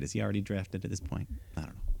 I forget. Is he already drafted at this point? I don't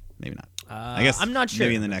know. Maybe not. I guess I'm not sure.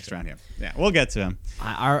 Maybe in the next round here. Yeah, we'll get to him.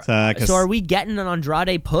 So are we getting an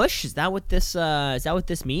Andrade push? Is that what this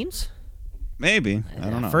means? Maybe. I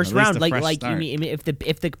don't know. First round, like you mean, if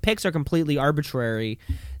the picks are completely arbitrary,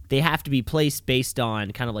 they have to be placed based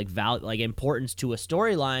on kind of like importance to a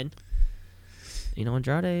storyline.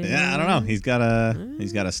 Andrade. Yeah, I don't know. He's got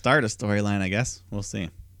to start a storyline, I guess. We'll see.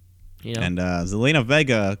 And Zelina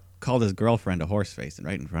Vega called his girlfriend a horseface and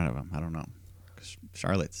right in front of him. I don't know.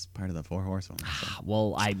 Charlotte's part of the 4 horsewomen. So.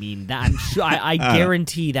 Well, I mean, I'm sure. I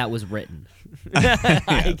guarantee that was written.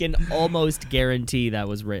 I can almost guarantee that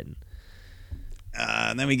was written.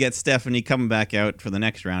 And then we get Stephanie coming back out for the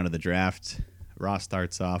next round of the draft. Raw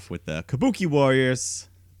starts off with the Kabuki Warriors,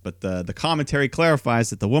 but the commentary clarifies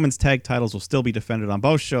that the women's tag titles will still be defended on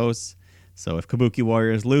both shows. So if Kabuki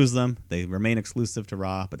Warriors lose them, they remain exclusive to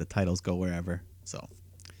Raw, but the titles go wherever. So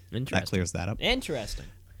that clears that up. Interesting.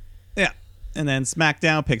 Yeah. And then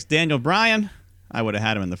SmackDown picks Daniel Bryan. I would have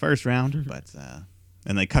had him in the first round, but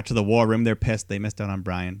and they cut to the War Room. They're pissed. They missed out on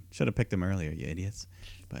Bryan. Should have picked him earlier, you idiots.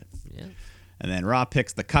 But yeah. And then Raw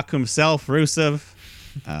picks the cuck himself, Rusev.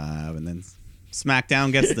 And then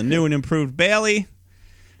SmackDown gets the new and improved Bayley.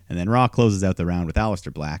 And then Raw closes out the round with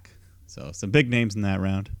Aleister Black. So some big names in that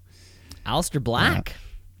round. Aleister Black.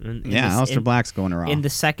 Aleister Black's going to Raw in the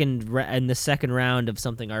second round of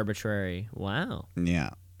something arbitrary. Wow. Yeah.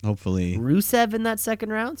 Hopefully Rusev in that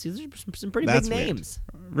second round. See, those are some pretty big names.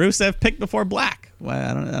 Weird. Rusev picked before Black. Well,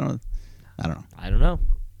 I don't know. I don't know.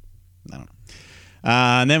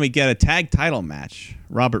 And then we get a tag title match.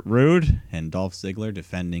 Robert Roode and Dolph Ziggler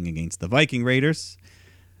defending against the Viking Raiders.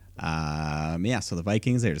 So the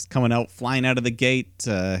Vikings, they're just coming out, flying out of the gate,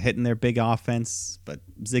 hitting their big offense. But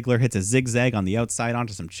Ziggler hits a zigzag on the outside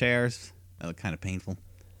onto some chairs. That looked kind of painful.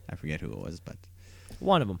 I forget who it was, but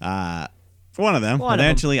one of them. One of them.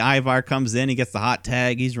 Eventually, Ivar comes in. He gets the hot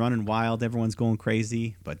tag. He's running wild. Everyone's going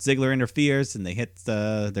crazy. But Ziggler interferes, and they hit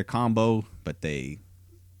their combo. But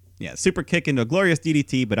super kick into a glorious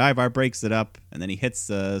DDT, but Ivar breaks it up. And then he hits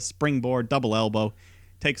a springboard double elbow,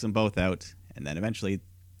 takes them both out. And then eventually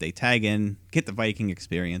they tag in, get the Viking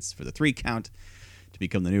experience for the 3 count to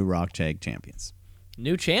become the new Raw Tag Champions.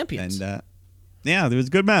 New champions. And there was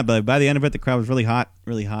a good match. But by the end of it, the crowd was really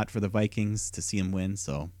hot for the Vikings to see him win.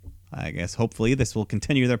 So I guess hopefully this will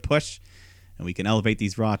continue their push, and we can elevate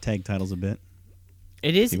these Raw tag titles a bit.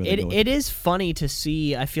 It is funny to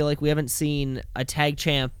see. I feel like we haven't seen a tag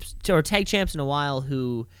champs in a while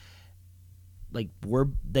who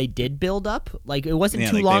they did build up. Like it wasn't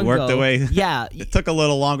too long ago. They worked their way. Yeah, it took a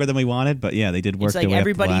little longer than we wanted, but yeah, they did work. It's like their way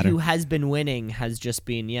everybody up the who has been winning has just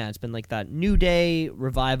been it's been like that New Day,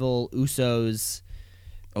 Revival, Usos.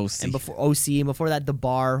 OC. And before that, the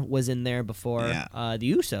Bar was in there before the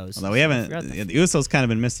Usos. Although we haven't, the Usos kind of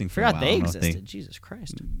been missing for a while. Forgot they existed. Jesus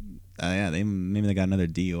Christ. Maybe they got another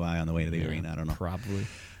DUI on the way to the arena. I don't know. Probably.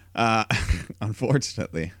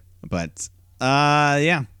 Unfortunately, but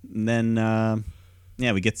and then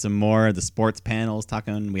we get some more of the sports panels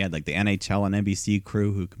talking. We had like the NHL and NBC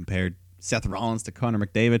crew who compared Seth Rollins to Conor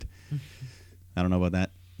McDavid. I don't know about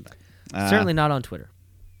that. Certainly not on Twitter.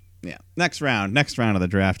 Yeah. Next round of the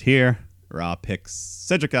draft here. Raw picks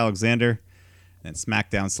Cedric Alexander, and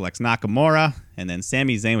SmackDown selects Nakamura, and then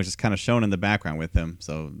Sami Zayn was just kind of shown in the background with him.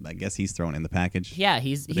 So I guess he's thrown in the package. Yeah,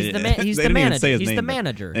 he's the manager. He's the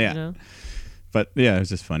manager. Yeah. You know? But yeah, it was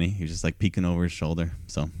just funny. He was just like peeking over his shoulder.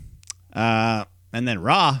 So, and then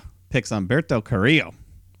Raw picks Humberto Carrillo,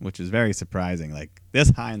 which is very surprising. Like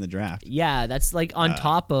this high in the draft. Yeah, that's like on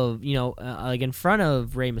top of like in front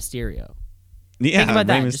of Rey Mysterio. Yeah, Rey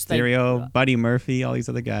Mysterio, Buddy Murphy, all these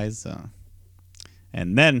other guys.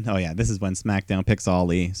 And then, this is when SmackDown picks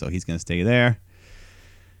Ali, so he's going to stay there.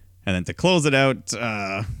 And then to close it out,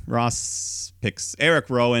 Ross picks Eric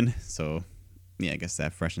Rowan. So, I guess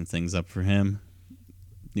that freshens things up for him.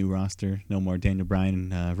 new roster. No more Daniel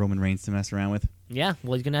Bryan and Roman Reigns to mess around with. Yeah,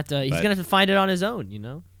 well, he's gonna have to find it on his own, you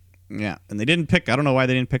know. Yeah, and they didn't pick. I don't know why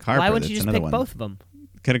they didn't pick Harper. Why wouldn't you just pick both of them?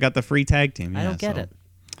 Could have got the free tag team. I don't get it.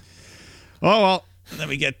 Oh well. Then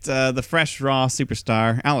we get the fresh Raw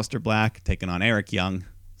superstar Aleister Black taking on Eric Young.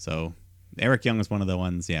 So Eric Young was one of the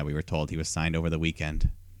ones. Yeah, we were told he was signed over the weekend.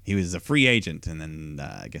 He was a free agent, and then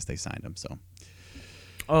I guess they signed him. So.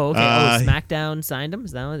 Oh, okay. SmackDown signed him.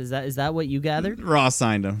 Is that what you gathered? Raw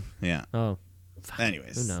signed him. Yeah. Oh.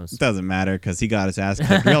 Anyways, who knows? It doesn't matter because he got his ass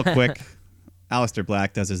kicked real quick. Aleister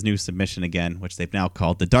Black does his new submission again, which they've now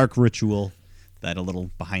called the Dark Ritual. That a little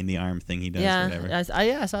behind the arm thing he does. Yeah, whatever.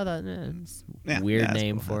 I saw that. Weird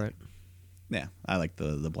name cool. for it. Yeah, I like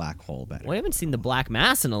the black hole better. We haven't seen the Black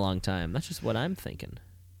Mass in a long time. That's just what I'm thinking.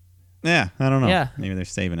 Yeah, I don't know. Yeah. Maybe they're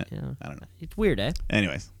saving it. Yeah. I don't know. It's weird, eh?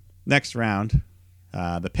 Anyways, next round.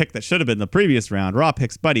 The pick that should have been the previous round, Raw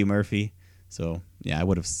picks Buddy Murphy. So, yeah, I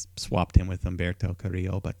would have swapped him with Humberto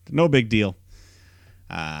Carrillo, but no big deal.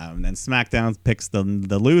 And then SmackDown picks the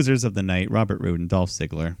losers of the night, Robert Roode and Dolph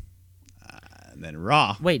Ziggler. And then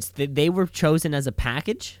Raw. Wait, so they were chosen as a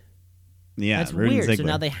package? Yeah, that's Roode weird. And Ziggler. So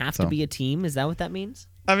now they have to be a team? Is that what that means?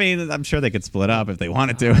 I mean, I'm sure they could split up if they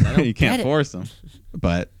wanted to. You can't force them.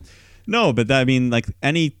 But, no, but I mean, like,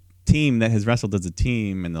 any team that has wrestled as a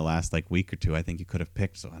team in the last like week or two, I think you could have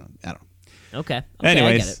picked. So I don't. Okay.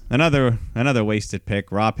 Anyways, another wasted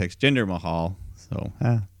pick. Raw picks Jinder Mahal. So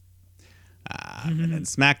and then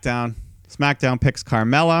SmackDown picks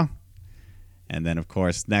Carmella, and then of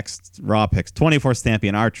course next Raw picks 24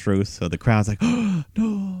 Champion R-Truth. So the crowd's like, oh,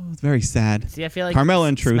 no, it's very sad. See, I feel like Carmella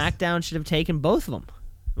and Truth. SmackDown should have taken both of them.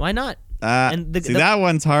 Why not? That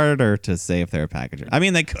one's harder to say if they're a packager. I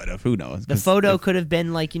mean, they could have. Who knows? The photo could have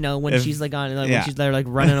been like, when she's like on, when she's there like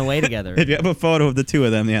running away together. If you have a photo of the two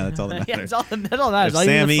of them, yeah, that's all that matters. Yeah, that's all that matters. All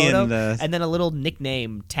Sammy you need a photo and then a little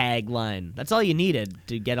nickname tag line. That's all you needed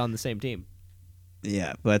to get on the same team.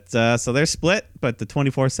 Yeah, but so they're split, but the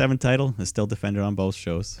 24/7 title is still defended on both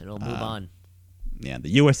shows. It'll move on. Yeah, the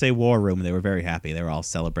USA War Room, they were very happy. They were all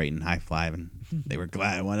celebrating, high-fiving. They were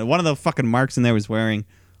glad. One of the fucking marks in there was wearing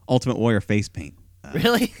Ultimate Warrior face paint.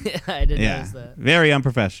 Really? I didn't notice that. Very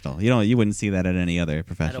unprofessional. You wouldn't see that at any other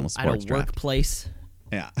professional sports at a workplace.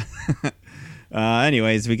 Yeah.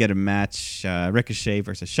 Anyways, we get a match: Ricochet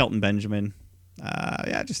versus Shelton Benjamin.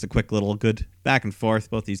 Just a quick little good back and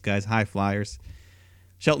forth. Both these guys high flyers.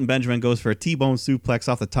 Shelton Benjamin goes for a T-bone suplex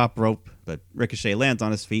off the top rope, but Ricochet lands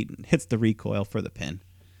on his feet and hits the recoil for the pin.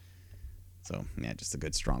 So yeah, just a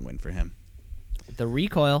good strong win for him. The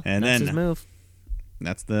recoil. And that's his move.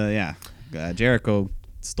 That's Jericho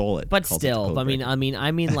stole it. But still, like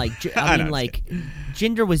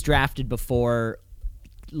Jinder was drafted before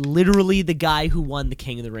literally the guy who won the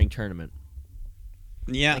King of the Ring tournament.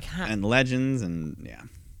 Yeah, and Legends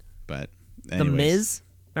but anyways. The Miz,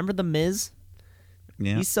 remember the Miz?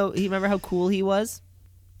 Yeah. He remember how cool he was?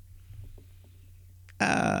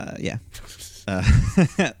 Yeah.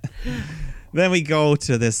 Then we go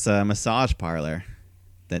to this massage parlor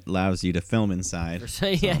that allows you to film inside.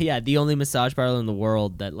 Yeah, the only massage parlor in the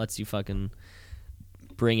world that lets you fucking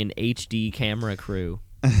bring an HD camera crew.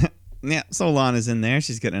 Yeah, so Lana's in there.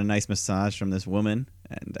 She's getting a nice massage from this woman,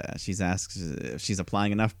 and she's asked if she's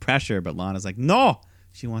applying enough pressure, but Lana's like, no,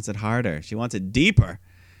 she wants it harder. She wants it deeper.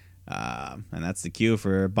 And that's the cue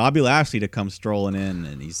for Bobby Lashley to come strolling in,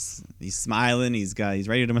 and he's smiling. He's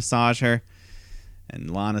ready to massage her, and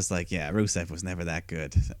Lana's like, yeah, Rusev was never that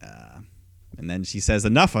good. And then she says,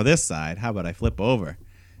 enough of this side. How about I flip over?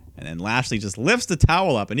 And then Lashley just lifts the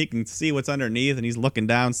towel up, and he can see what's underneath, and he's looking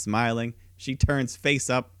down, smiling. She turns face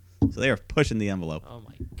up, so they are pushing the envelope. Oh,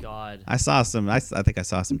 my God. I saw some. I think I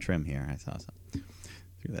saw some trim here. I saw some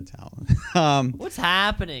through that towel. What's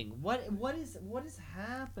happening? What is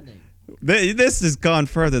happening? This has gone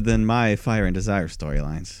further than my Fire and Desire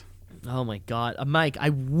storylines. Oh my God, Mike! I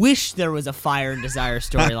wish there was a Fire and Desire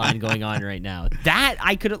storyline going on right now. That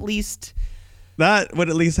I could at least. That would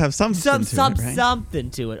at least have something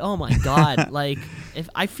to it. Oh my God! Like, if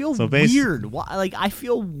I feel weird. I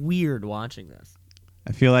feel weird watching this.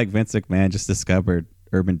 I feel like Vince McMahon just discovered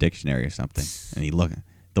Urban Dictionary or something, and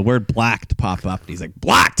the word blacked pop up, and he's like,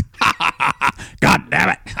 blacked! God damn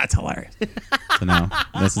it! That's hilarious. So now,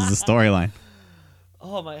 this is the storyline.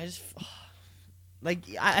 Oh my,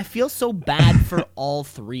 I feel so bad for all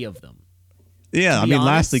three of them. Yeah, I mean,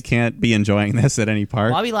 Lashley can't be enjoying this at any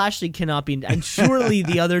part. Bobby Lashley cannot be, and surely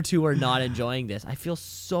the other two are not enjoying this. I feel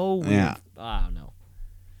so weird. Yeah. I don't know.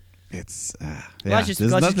 It's let's just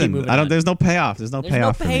keep moving on. There's no payoff. There's no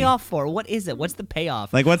payoff for what is it? What's the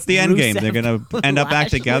payoff? Like, what's the end game? They're gonna end up back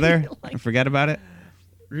together and forget about it.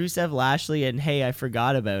 Rusev Lashley and hey, I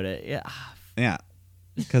forgot about it. Yeah. Yeah.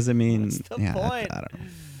 Because, I mean, What's the yeah, point? I don't know.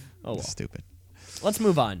 Oh, well. Stupid. Let's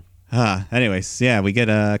move on. Anyways, yeah, we get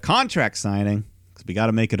a contract signing because we got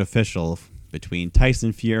to make it official between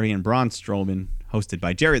Tyson Fury and Braun Strowman, hosted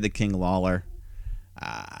by Jerry the King Lawler.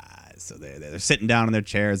 So they're sitting down in their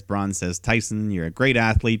chairs. Braun says, Tyson, you're a great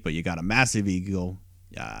athlete, but you got a massive ego.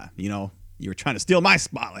 You were trying to steal my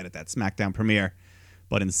spotlight at that SmackDown premiere.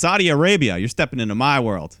 But in Saudi Arabia, you're stepping into my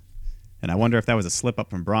world. And I wonder if that was a slip up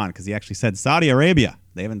from Braun because he actually said Saudi Arabia.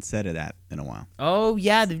 They haven't said that in a while. Oh,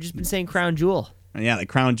 yeah. They've just been saying Crown Jewel. Yeah, like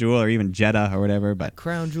Crown Jewel or even Jeddah or whatever. But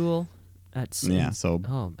Crown Jewel. That's so.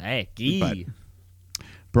 Oh, hey, but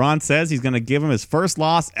Braun says he's going to give him his first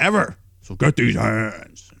loss ever. So get these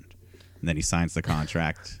hands. And then he signs the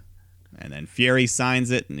contract. And then Fury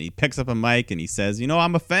signs it, and he picks up a mic, and he says,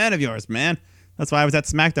 I'm a fan of yours, man. That's why I was at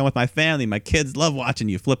SmackDown with my family. My kids love watching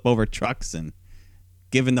you flip over trucks and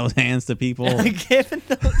giving those hands to people. Giving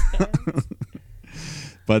those hands.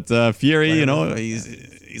 But Fury,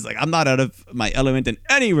 he's like, I'm not out of my element in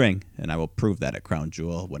any ring, and I will prove that at Crown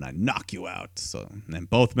Jewel when I knock you out. So and then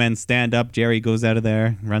both men stand up. Jerry goes out of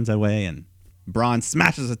there, runs away, and Braun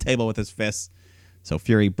smashes the table with his fists. So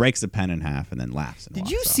Fury breaks the pen in half and then laughs. And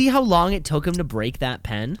Did you see how long it took him to break that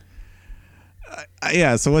pen?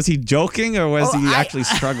 Yeah, so was he joking or was he actually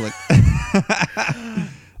struggling?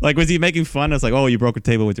 Like, was he making fun? It's like, oh, you broke a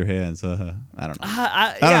table with your hands. I don't know.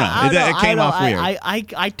 I don't know. It came off weird.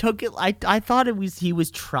 I took it. I thought he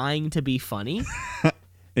was trying to be funny.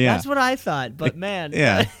 Yeah, that's what I thought. But man,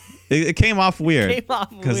 yeah, it came off weird. It came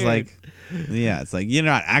off weird. Because it's like you're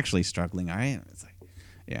not actually struggling, all right? It's like,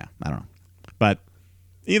 yeah, I don't know. But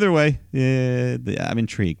either way, I'm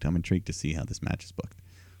intrigued. I'm intrigued to see how this match is booked.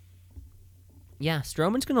 Yeah,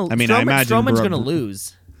 Strowman's gonna. I imagine Strowman's gonna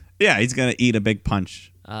lose. Yeah, he's gonna eat a big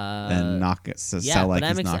punch and knock it. Sell like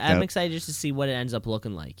he's knocked out. I'm excited just to see what it ends up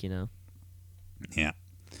looking like. Yeah.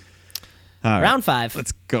 Round 5.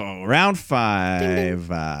 Let's go. Round 5. Ding,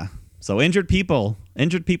 ding. So injured people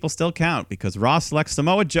still count because Raw selects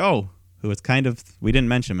Samoa Joe, who was we didn't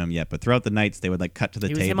mention him yet, but throughout the nights they would cut to the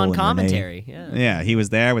table. He was him on commentary. Yeah, he was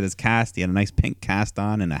there with his cast. He had a nice pink cast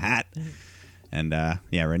on and a hat. And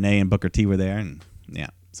Renee and Booker T were there, and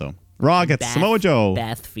so Raw gets Samoa Joe.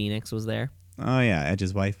 Beth Phoenix was there. Oh yeah,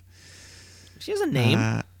 Edge's wife. She has a name.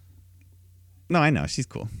 No, I know she's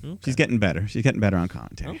cool. Okay. She's getting better. She's getting better on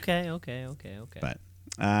commentary. Okay.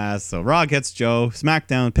 But so Raw gets Joe.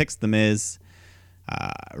 SmackDown picks The Miz.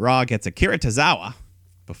 Raw gets Akira Tozawa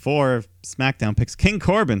before SmackDown picks King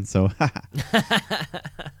Corbin. So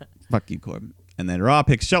fuck you, Corbin. And then Raw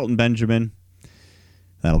picks Shelton Benjamin.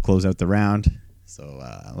 That'll close out the round. So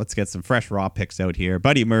let's get some fresh Raw picks out here.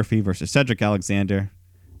 Buddy Murphy versus Cedric Alexander.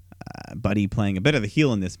 Buddy playing a bit of the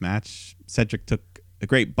heel in this match. Cedric took a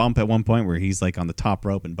great bump at one point where he's on the top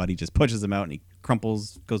rope and Buddy just pushes him out and he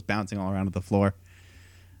crumples, goes bouncing all around the floor.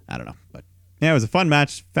 I don't know. But yeah, it was a fun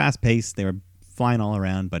match. Fast paced. They were flying all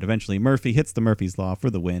around. But eventually Murphy hits the Murphy's Law for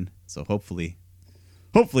the win. So hopefully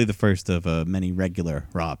the first of many regular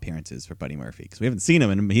Raw appearances for Buddy Murphy. Because we haven't seen him.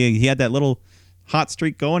 And he had that little hot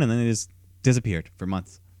streak going and then it just disappeared for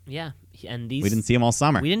months. Yeah, and we didn't see him all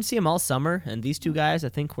summer. And these two guys, I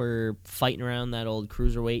think, were fighting around that old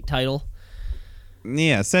cruiserweight title.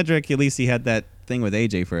 Yeah, Cedric, at least he had that thing with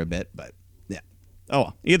AJ for a bit, but yeah. Oh,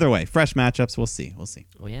 well, either way, fresh matchups. We'll see.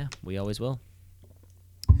 Oh yeah, we always will.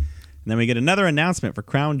 And then we get another announcement for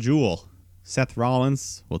Crown Jewel. Seth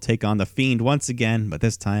Rollins will take on The Fiend once again, but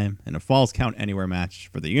this time in a Falls Count Anywhere match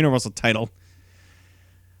for the Universal title.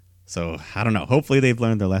 So, I don't know. Hopefully they've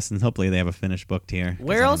learned their lessons. Hopefully they have a finish booked here.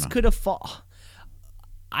 Where else could a fall?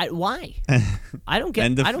 Why? I don't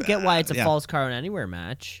get why it's a Falls Count Anywhere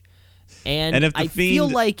match. And if I feel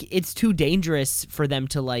like it's too dangerous for them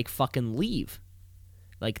to fucking leave.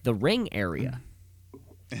 The ring area.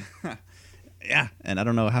 Yeah, and I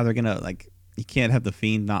don't know how they're going to you can't have The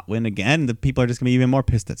Fiend not win again. The people are just going to be even more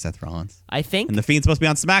pissed at Seth Rollins. I think. And The Fiend's supposed to be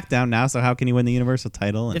on SmackDown now, so how can he win the Universal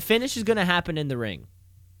title? The finish is going to happen in the ring.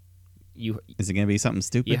 Is it going to be something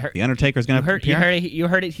stupid? The Undertaker's going to appear? You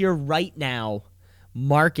heard it here right now.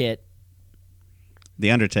 Mark it.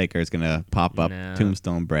 The Undertaker is going to pop up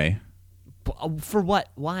Tombstone Bray. For what?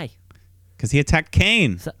 Why? Because he attacked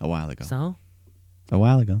Kane a while ago. So? A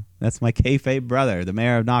while ago. That's my kayfabe brother, the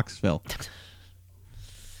mayor of Knoxville.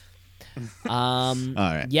 All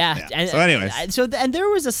right. Yeah. And, so anyways. And there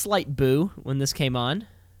was a slight boo when this came on,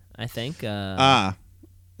 I think. Yeah.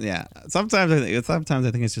 Sometimes I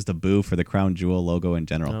think it's just a boo for the Crown Jewel logo in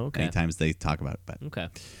general. Oh, okay. Anytime they talk about it. But okay.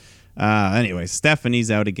 Anyway, Stephanie's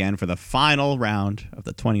out again for the final round of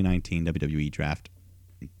the 2019 WWE Draft.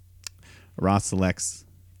 Raw selects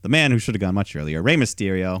the man who should have gone much earlier, Rey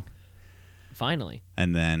Mysterio. Finally.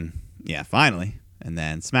 And then, finally. And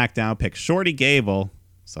then SmackDown picks Shorty Gable.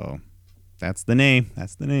 So that's the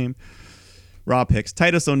name. Raw picks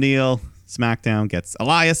Titus O'Neil. SmackDown gets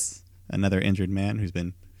Elias, another injured man who's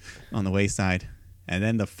been on the wayside. And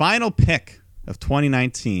then the final pick of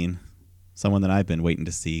 2019, someone that I've been waiting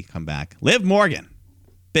to see come back, Liv Morgan.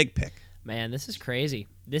 Big pick. Man, this is crazy.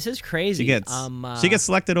 She gets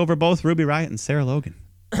selected over both Ruby Riott and Sarah Logan.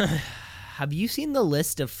 Have you seen the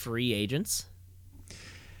list of free agents?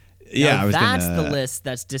 Yeah, that's the list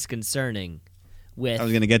that's disconcerting. I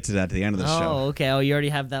was going to get to that at the end of the show. Oh, okay. Oh, you already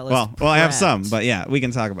have that list. Well, I have some, but yeah, we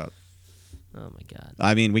can talk about it. Oh my God.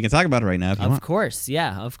 I mean, we can talk about it right now if you want. Of course,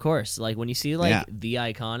 yeah, of course. Like when you see the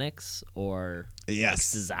Iconics or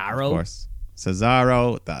Cesaro. Of course.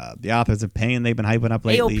 Cesaro, the Authors of Pain they've been hyping up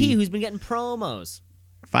lately. AOP, who's been getting promos.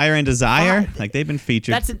 Fire and Desire, they've been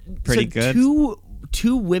featured pretty good.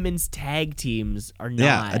 Two women's tag teams are not.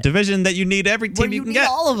 Yeah, a division that you need every team you can get.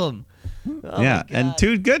 All of them. Oh yeah, and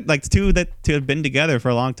two that have been together for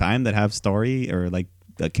a long time that have story or like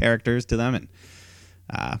the characters to them.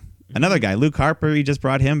 And another guy, Luke Harper, he just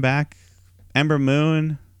brought him back. Ember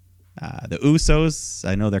Moon, the Usos.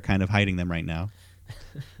 I know they're kind of hiding them right now.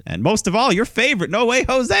 And most of all, your favorite, No Way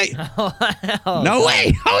Jose. No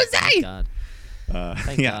Way Jose. Thank God.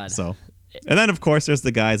 Thank God. So, and then of course there's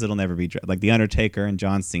the guys that'll never be like the Undertaker and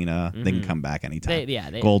John Cena. They can come back anytime.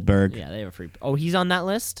 Goldberg. Yeah, they have a free. Oh, he's on that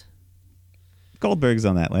list. Goldberg's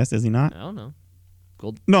on that list, is he not? I don't know.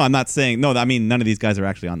 No, I'm not saying. No, I mean none of these guys are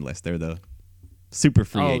actually on the list. They're the super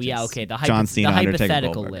free agents. Oh yeah, okay. John Cena, the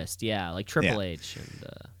hypothetical Goldberg. List. Yeah, like Triple H. And,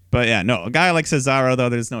 But yeah, no, a guy like Cesaro though,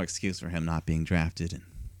 there's no excuse for him not being drafted. And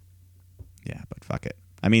yeah, but fuck it.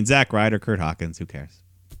 I mean, Zack Ryder, Kurt Hawkins, who cares?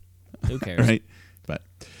 Who cares? Right? But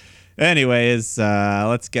anyways,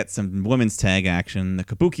 let's get some women's tag action. The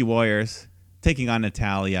Kabuki Warriors taking on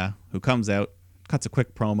Natalya, who comes out, cuts a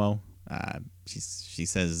quick promo. She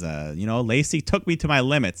says, Lacey took me to my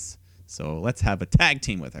limits, so let's have a tag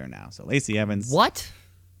team with her now. So Lacey Evans. What?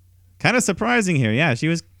 Kind of surprising here. Yeah, she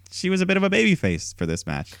was a bit of a babyface for this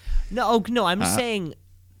match. No, I'm just saying.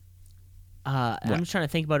 I'm just trying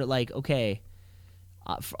to think about it. Like, okay,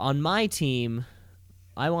 on my team,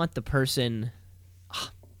 I want the person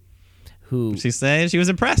who she said she was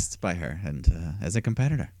impressed by her, and as a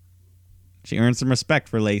competitor, she earned some respect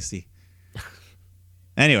for Lacey.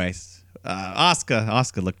 Anyways,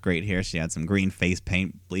 Asuka looked great here. She had some green face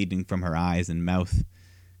paint bleeding from her eyes and mouth,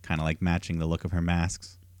 kind of like matching the look of her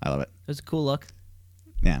masks. I love it. It was a cool look.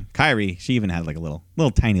 Yeah, Kairi, she even had like a little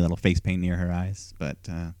tiny little face paint near her eyes. But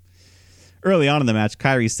early on in the match,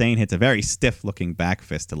 Kairi Sane hits a very stiff looking back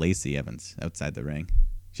fist to Lacey Evans outside the ring.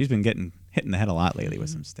 She's been getting hit in the head a lot lately with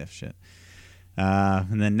some stiff shit.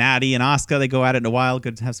 And then Natty and Asuka, they go at it in a while.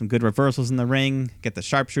 Good to have some good reversals in the ring. Get the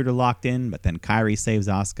sharpshooter locked in, but then Kairi saves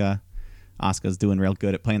Asuka. Asuka's doing real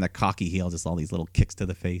good at playing the cocky heel, just all these little kicks to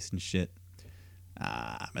the face and shit.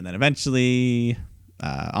 And then eventually,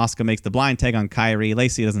 Asuka makes the blind tag on Kairi.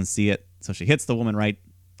 Lacey doesn't see it, so she hits the woman right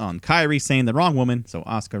on Kairi, saying the wrong woman. So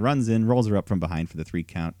Asuka runs in, rolls her up from behind for the 3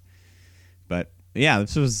 count. But yeah,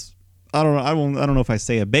 this was. I don't know if I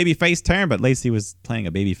say a babyface term, but Lacey was playing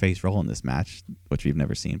a babyface role in this match, which we've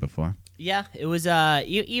never seen before. Yeah, it was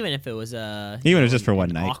even if it was even if it was just for one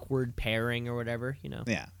night, awkward pairing or whatever,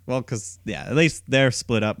 Yeah, well, because at least they're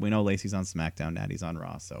split up. We know Lacey's on SmackDown, Natty's on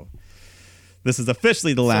Raw, so this is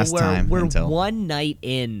officially the last time. We're one night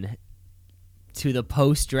in to the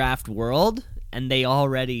post-draft world, and they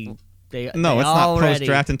already. It's not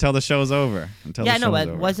post-draft until the show's over.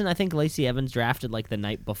 Wasn't I think Lacey Evans drafted like the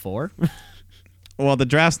night before? Well, the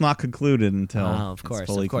draft's not concluded until of course.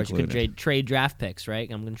 You could trade draft picks,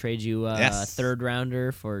 right? I'm going to trade you a 3rd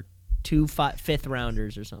rounder for 2 5th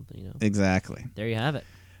rounders or something. Exactly. There you have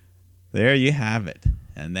it.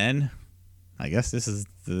 And then, I guess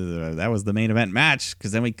that was the main event match,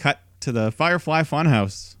 because then we cut to the Firefly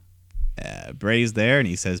Funhouse. Bray's there, and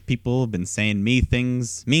he says people have been saying mean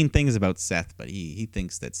things about Seth, but he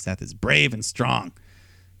thinks that Seth is brave and strong,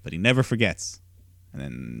 but he never forgets. And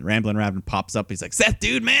then Ramblin' Rabbit pops up. He's like, Seth,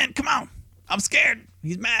 dude, man, come on. I'm scared.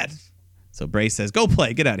 He's mad. So Bray says, go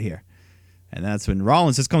play. Get out of here. And that's when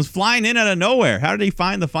Rollins just comes flying in out of nowhere. How did he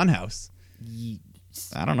find the Funhouse?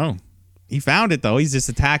 I don't know. He found it, though. He's just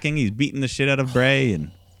attacking. He's beating the shit out of Bray,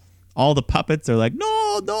 and all the puppets are like,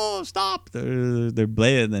 no, stop. They're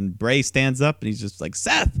Bray, and then Bray stands up, and he's just like,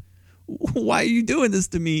 Seth, why are you doing this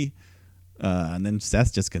to me? And then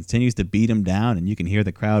Seth just continues to beat him down, and you can hear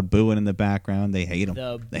the crowd booing in the background. They hate him.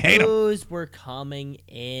 They hate him. The boos were coming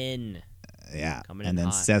in. Yeah. And then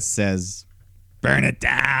hot. Seth says, burn it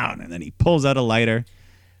down. And then he pulls out a lighter,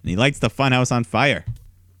 and he lights the funhouse on fire.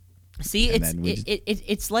 See,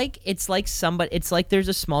 it's like somebody. It's like there's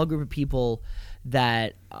a small group of people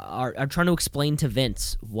that are trying to explain to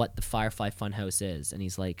Vince what the Firefly Funhouse is, and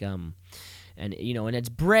he's like, and it's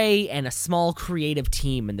Bray and a small creative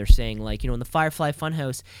team, and they're saying like, and the Firefly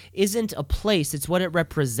Funhouse isn't a place; it's what it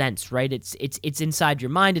represents, right? It's inside your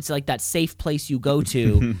mind. It's like that safe place you go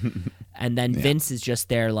to, and then Vince is just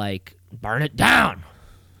there like, burn it down.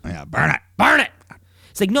 Yeah, burn it.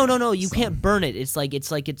 It's like no, you can't burn it.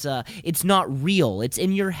 It's not real. It's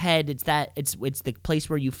in your head. It's the place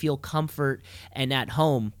where you feel comfort and at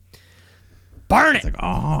home. Burn it. It's like,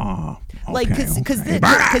 oh, okay, like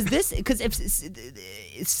because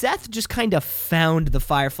if Seth just kind of found the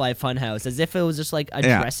Firefly Funhouse as if it was just like a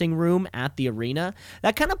dressing room at the arena,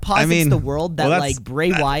 that kind of posits the world that like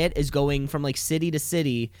Bray Wyatt is going from like city to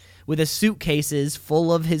city with his suitcases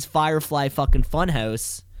full of his Firefly fucking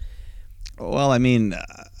Funhouse. Well, I mean,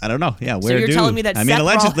 I don't know. Yeah, where? So you're telling me that Seth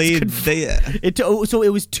allegedly so it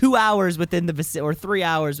was 2 hours within the or 3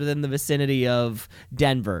 hours within the vicinity of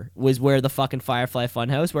Denver was where the fucking Firefly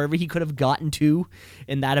Funhouse, wherever he could have gotten to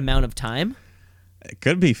in that amount of time. It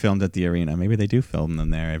could be filmed at the arena. Maybe they do film them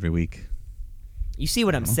there every week. You see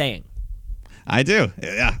what I'm saying? I do.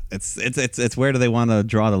 Yeah, it's where do they want to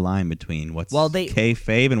draw the line between what's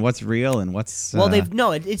kayfabe and what's real and what's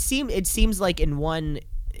it seems like in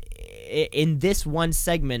this one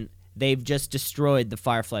segment, they've just destroyed the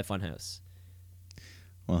Firefly Funhouse.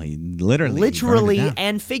 Well, he literally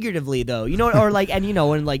and figuratively, though, or like, and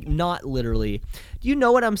not literally. Do you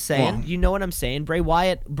know what I'm saying? Well, you know what I'm saying? Bray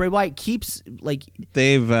Wyatt keeps like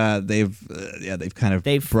they've kind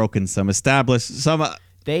of broken some established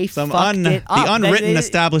the unwritten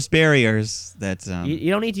established barriers that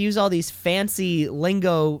you don't need to use all these fancy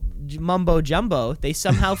lingo mumbo jumbo. They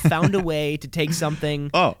somehow found a way to take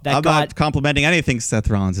something I'm not complimenting anything Seth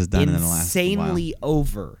Rollins has done in the last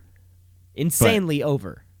while. Insanely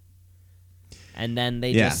over. And then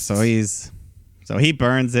they so he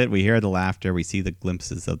burns it. We hear the laughter. We see the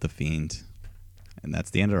glimpses of the Fiend, and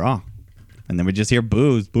that's the end of Raw. And then we just hear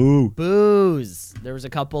boos, boo. Boos. There was a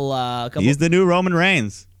couple. He's the new Roman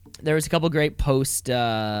Reigns. There was a couple great post,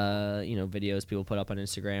 videos people put up on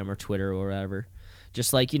Instagram or Twitter or whatever.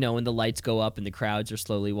 Just like, when the lights go up and the crowds are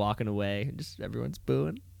slowly walking away. Just everyone's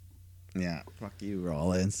booing. Yeah. Fuck you,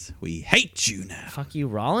 Rollins. We hate you now. Fuck you,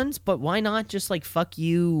 Rollins? But why not just like fuck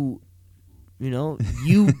you,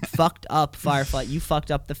 you fucked up Firefly. You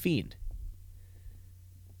fucked up the Fiend.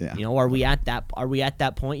 Yeah. Are we at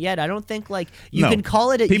that point yet? I don't think you can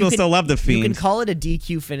call it people still love the Fiend. You can call it a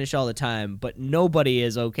DQ finish all the time, but nobody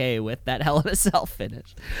is okay with that Hell in a Cell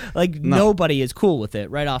finish. Nobody is cool with it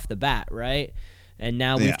right off the bat, right? And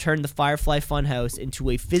now we've turned the Firefly Funhouse into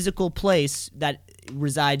a physical place that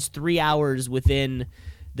resides 3 hours within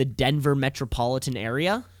the Denver metropolitan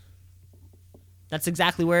area. That's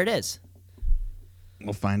exactly where it is.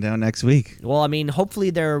 We'll find out next week. Well, I mean,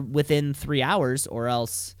 hopefully they're within 3 hours, or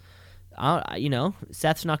else,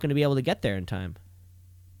 Seth's not going to be able to get there in time.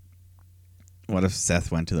 What if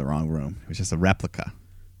Seth went to the wrong room? It was just a replica.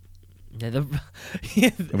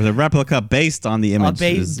 It was a replica based on the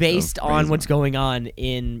images. Based on what's going on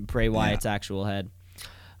in Bray Wyatt's actual head.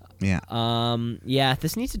 Yeah.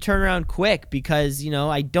 This needs to turn around quick because,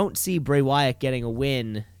 I don't see Bray Wyatt getting a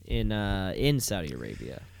win in Saudi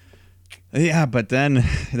Arabia. Yeah, but then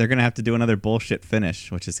they're going to have to do another bullshit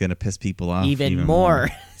finish, which is going to piss people off even more.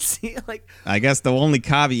 See, I guess the only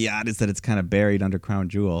caveat is that it's kind of buried under Crown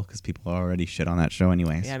Jewel because people already shit on that show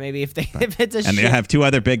anyways. Yeah, maybe if it's a and they have two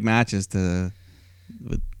other big matches to.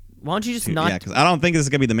 Why don't you just not? Yeah, because I don't think this is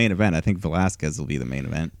going to be the main event. I think Velasquez will be the main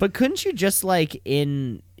event. But couldn't you just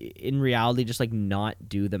in reality just not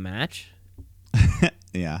do the match?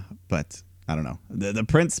 Yeah, but. I don't know. The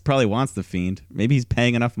Prince probably wants the Fiend. Maybe he's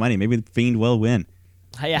paying enough money. Maybe the Fiend will win.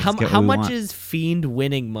 Yeah, how much is Fiend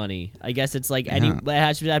winning money? I guess it's it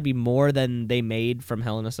has to be more than they made from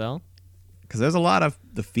Hell in a Cell. Because there's a lot of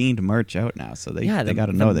the Fiend merch out now, so they got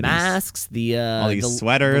to know that masks, all these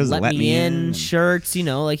sweaters, the let me in shirts.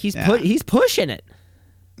 He's pushing it.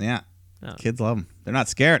 Yeah, kids love him. They're not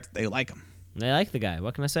scared. They like him. They like the guy.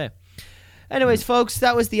 What can I say? Anyways, folks,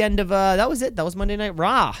 that was the end of. That was it. That was Monday Night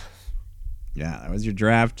Raw. Yeah, that was your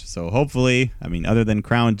draft. So hopefully, other than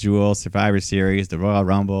Crown Jewel, Survivor Series, the Royal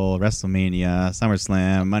Rumble, WrestleMania,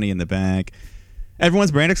 SummerSlam, Money in the Bank,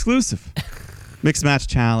 everyone's brand exclusive. Mixed Match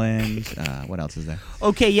Challenge. What else is there?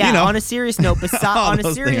 Okay, yeah. On a serious note,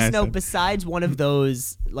 besides one of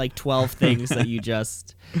those 12 things that you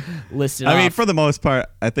just listed off. For the most part,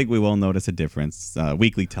 I think we will notice a difference.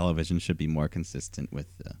 Weekly television should be more consistent with,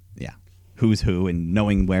 who's who and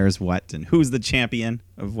knowing where's what and who's the champion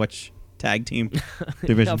of which tag team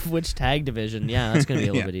division. Of which tag division? Yeah, that's gonna be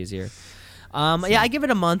a little bit easier. I give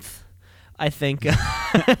it a month. I think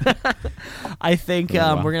I think we're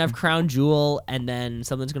gonna have Crown Jewel, and then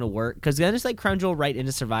something's gonna work because then it's like Crown Jewel right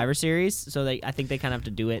into Survivor Series. So I think they kind of have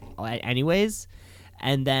to do it anyways,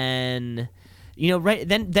 and then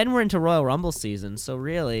then we're into Royal Rumble season. So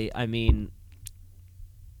really, I mean,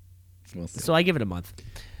 We'll see. so I give it a month.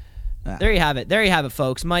 There you have it,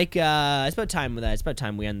 folks. Mike, it's about time with that. It's about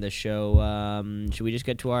time we end this show. Should we just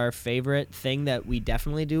get to our favorite thing that we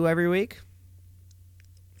definitely do every week?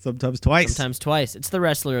 Sometimes twice. Sometimes twice. It's the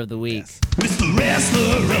Wrestler of the Week. Yes. It's the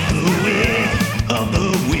wrestler of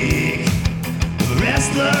the week.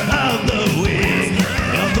 Wrestler of the week.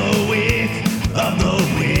 Of the week. Of the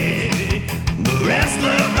week. The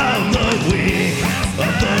wrestler of the week. Of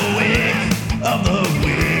the week. Of the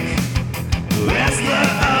week. Wrestler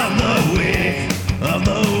of the week. Of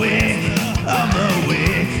the week. Of the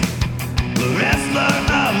week. The wrestler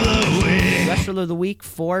of the week. Wrestler of the Week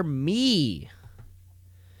for me.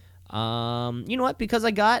 You know what? Because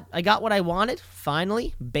I got what I wanted.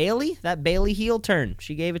 Finally, Bailey. That Bailey heel turn.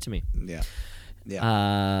 She gave it to me.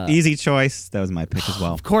 Yeah. Easy choice. That was my pick as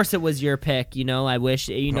well. Of course, it was your pick. I wish.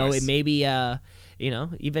 It maybe.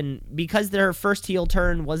 Even because their first heel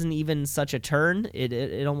turn wasn't even such a turn.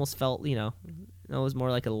 It almost felt. It was more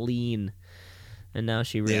like a lean. And now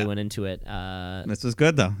she really went into it. This was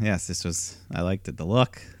good though. Yes, this was. I liked it. The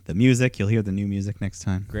look, the music. You'll hear the new music next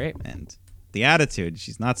time. Great. And the attitude.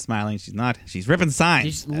 She's not smiling. She's ripping signs.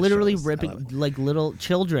 She's literally ripping, like little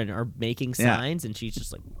children are making signs, and she's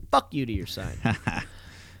just like, fuck you to your sign. Exactly.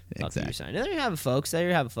 Fuck you to your sign. And there you have it,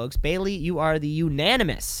 folks. Bailey, you are the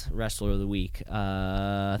unanimous Wrestler of the Week.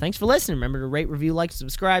 Thanks for listening. Remember to rate, review, like,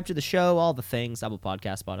 subscribe to the show, all the things. Apple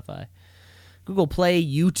Podcast, Spotify, Google Play,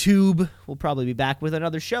 YouTube. We'll probably be back with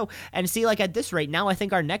another show. And see, like at this rate, now I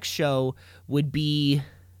think our next show would be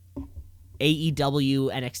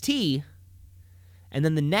AEW NXT. And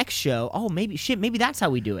then the next show, maybe that's how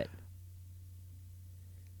we do it.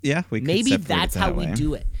 Yeah, we could maybe separate that's it how that we way.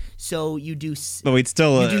 do it. So you do, But we'd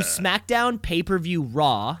still do SmackDown, pay-per-view,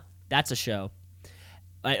 Raw. That's a show.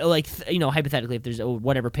 Hypothetically, if there's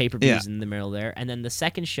whatever pay-per-views in the middle there, and then the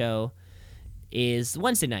second show is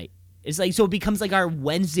Wednesday night. It's like so it becomes like our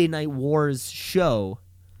Wednesday Night Wars show.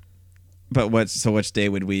 But which day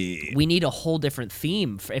would we? We need a whole different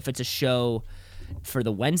theme if it's a show for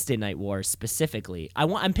the Wednesday Night Wars specifically.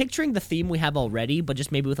 I'm picturing the theme we have already, but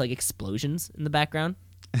just maybe with like explosions in the background.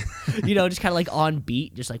 Just kind of like on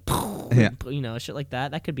beat, just like shit like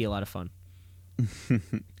that. That could be a lot of fun.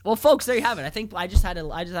 Well, folks, there you have it. I think I just had a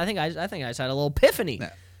little epiphany. Yeah.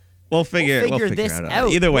 We'll figure this it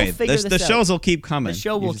out. Either way, We'll the shows will keep coming. The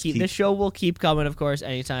show will keep coming, of course,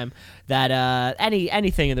 anytime that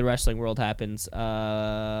anything in the wrestling world happens. But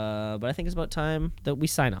I think it's about time that we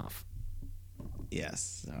sign off.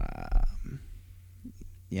 Yes.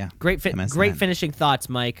 Yeah. Great finishing thoughts,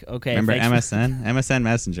 Mike. Okay. Remember MSN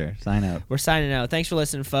Messenger. Sign out. We're signing out. Thanks for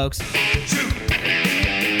listening, folks.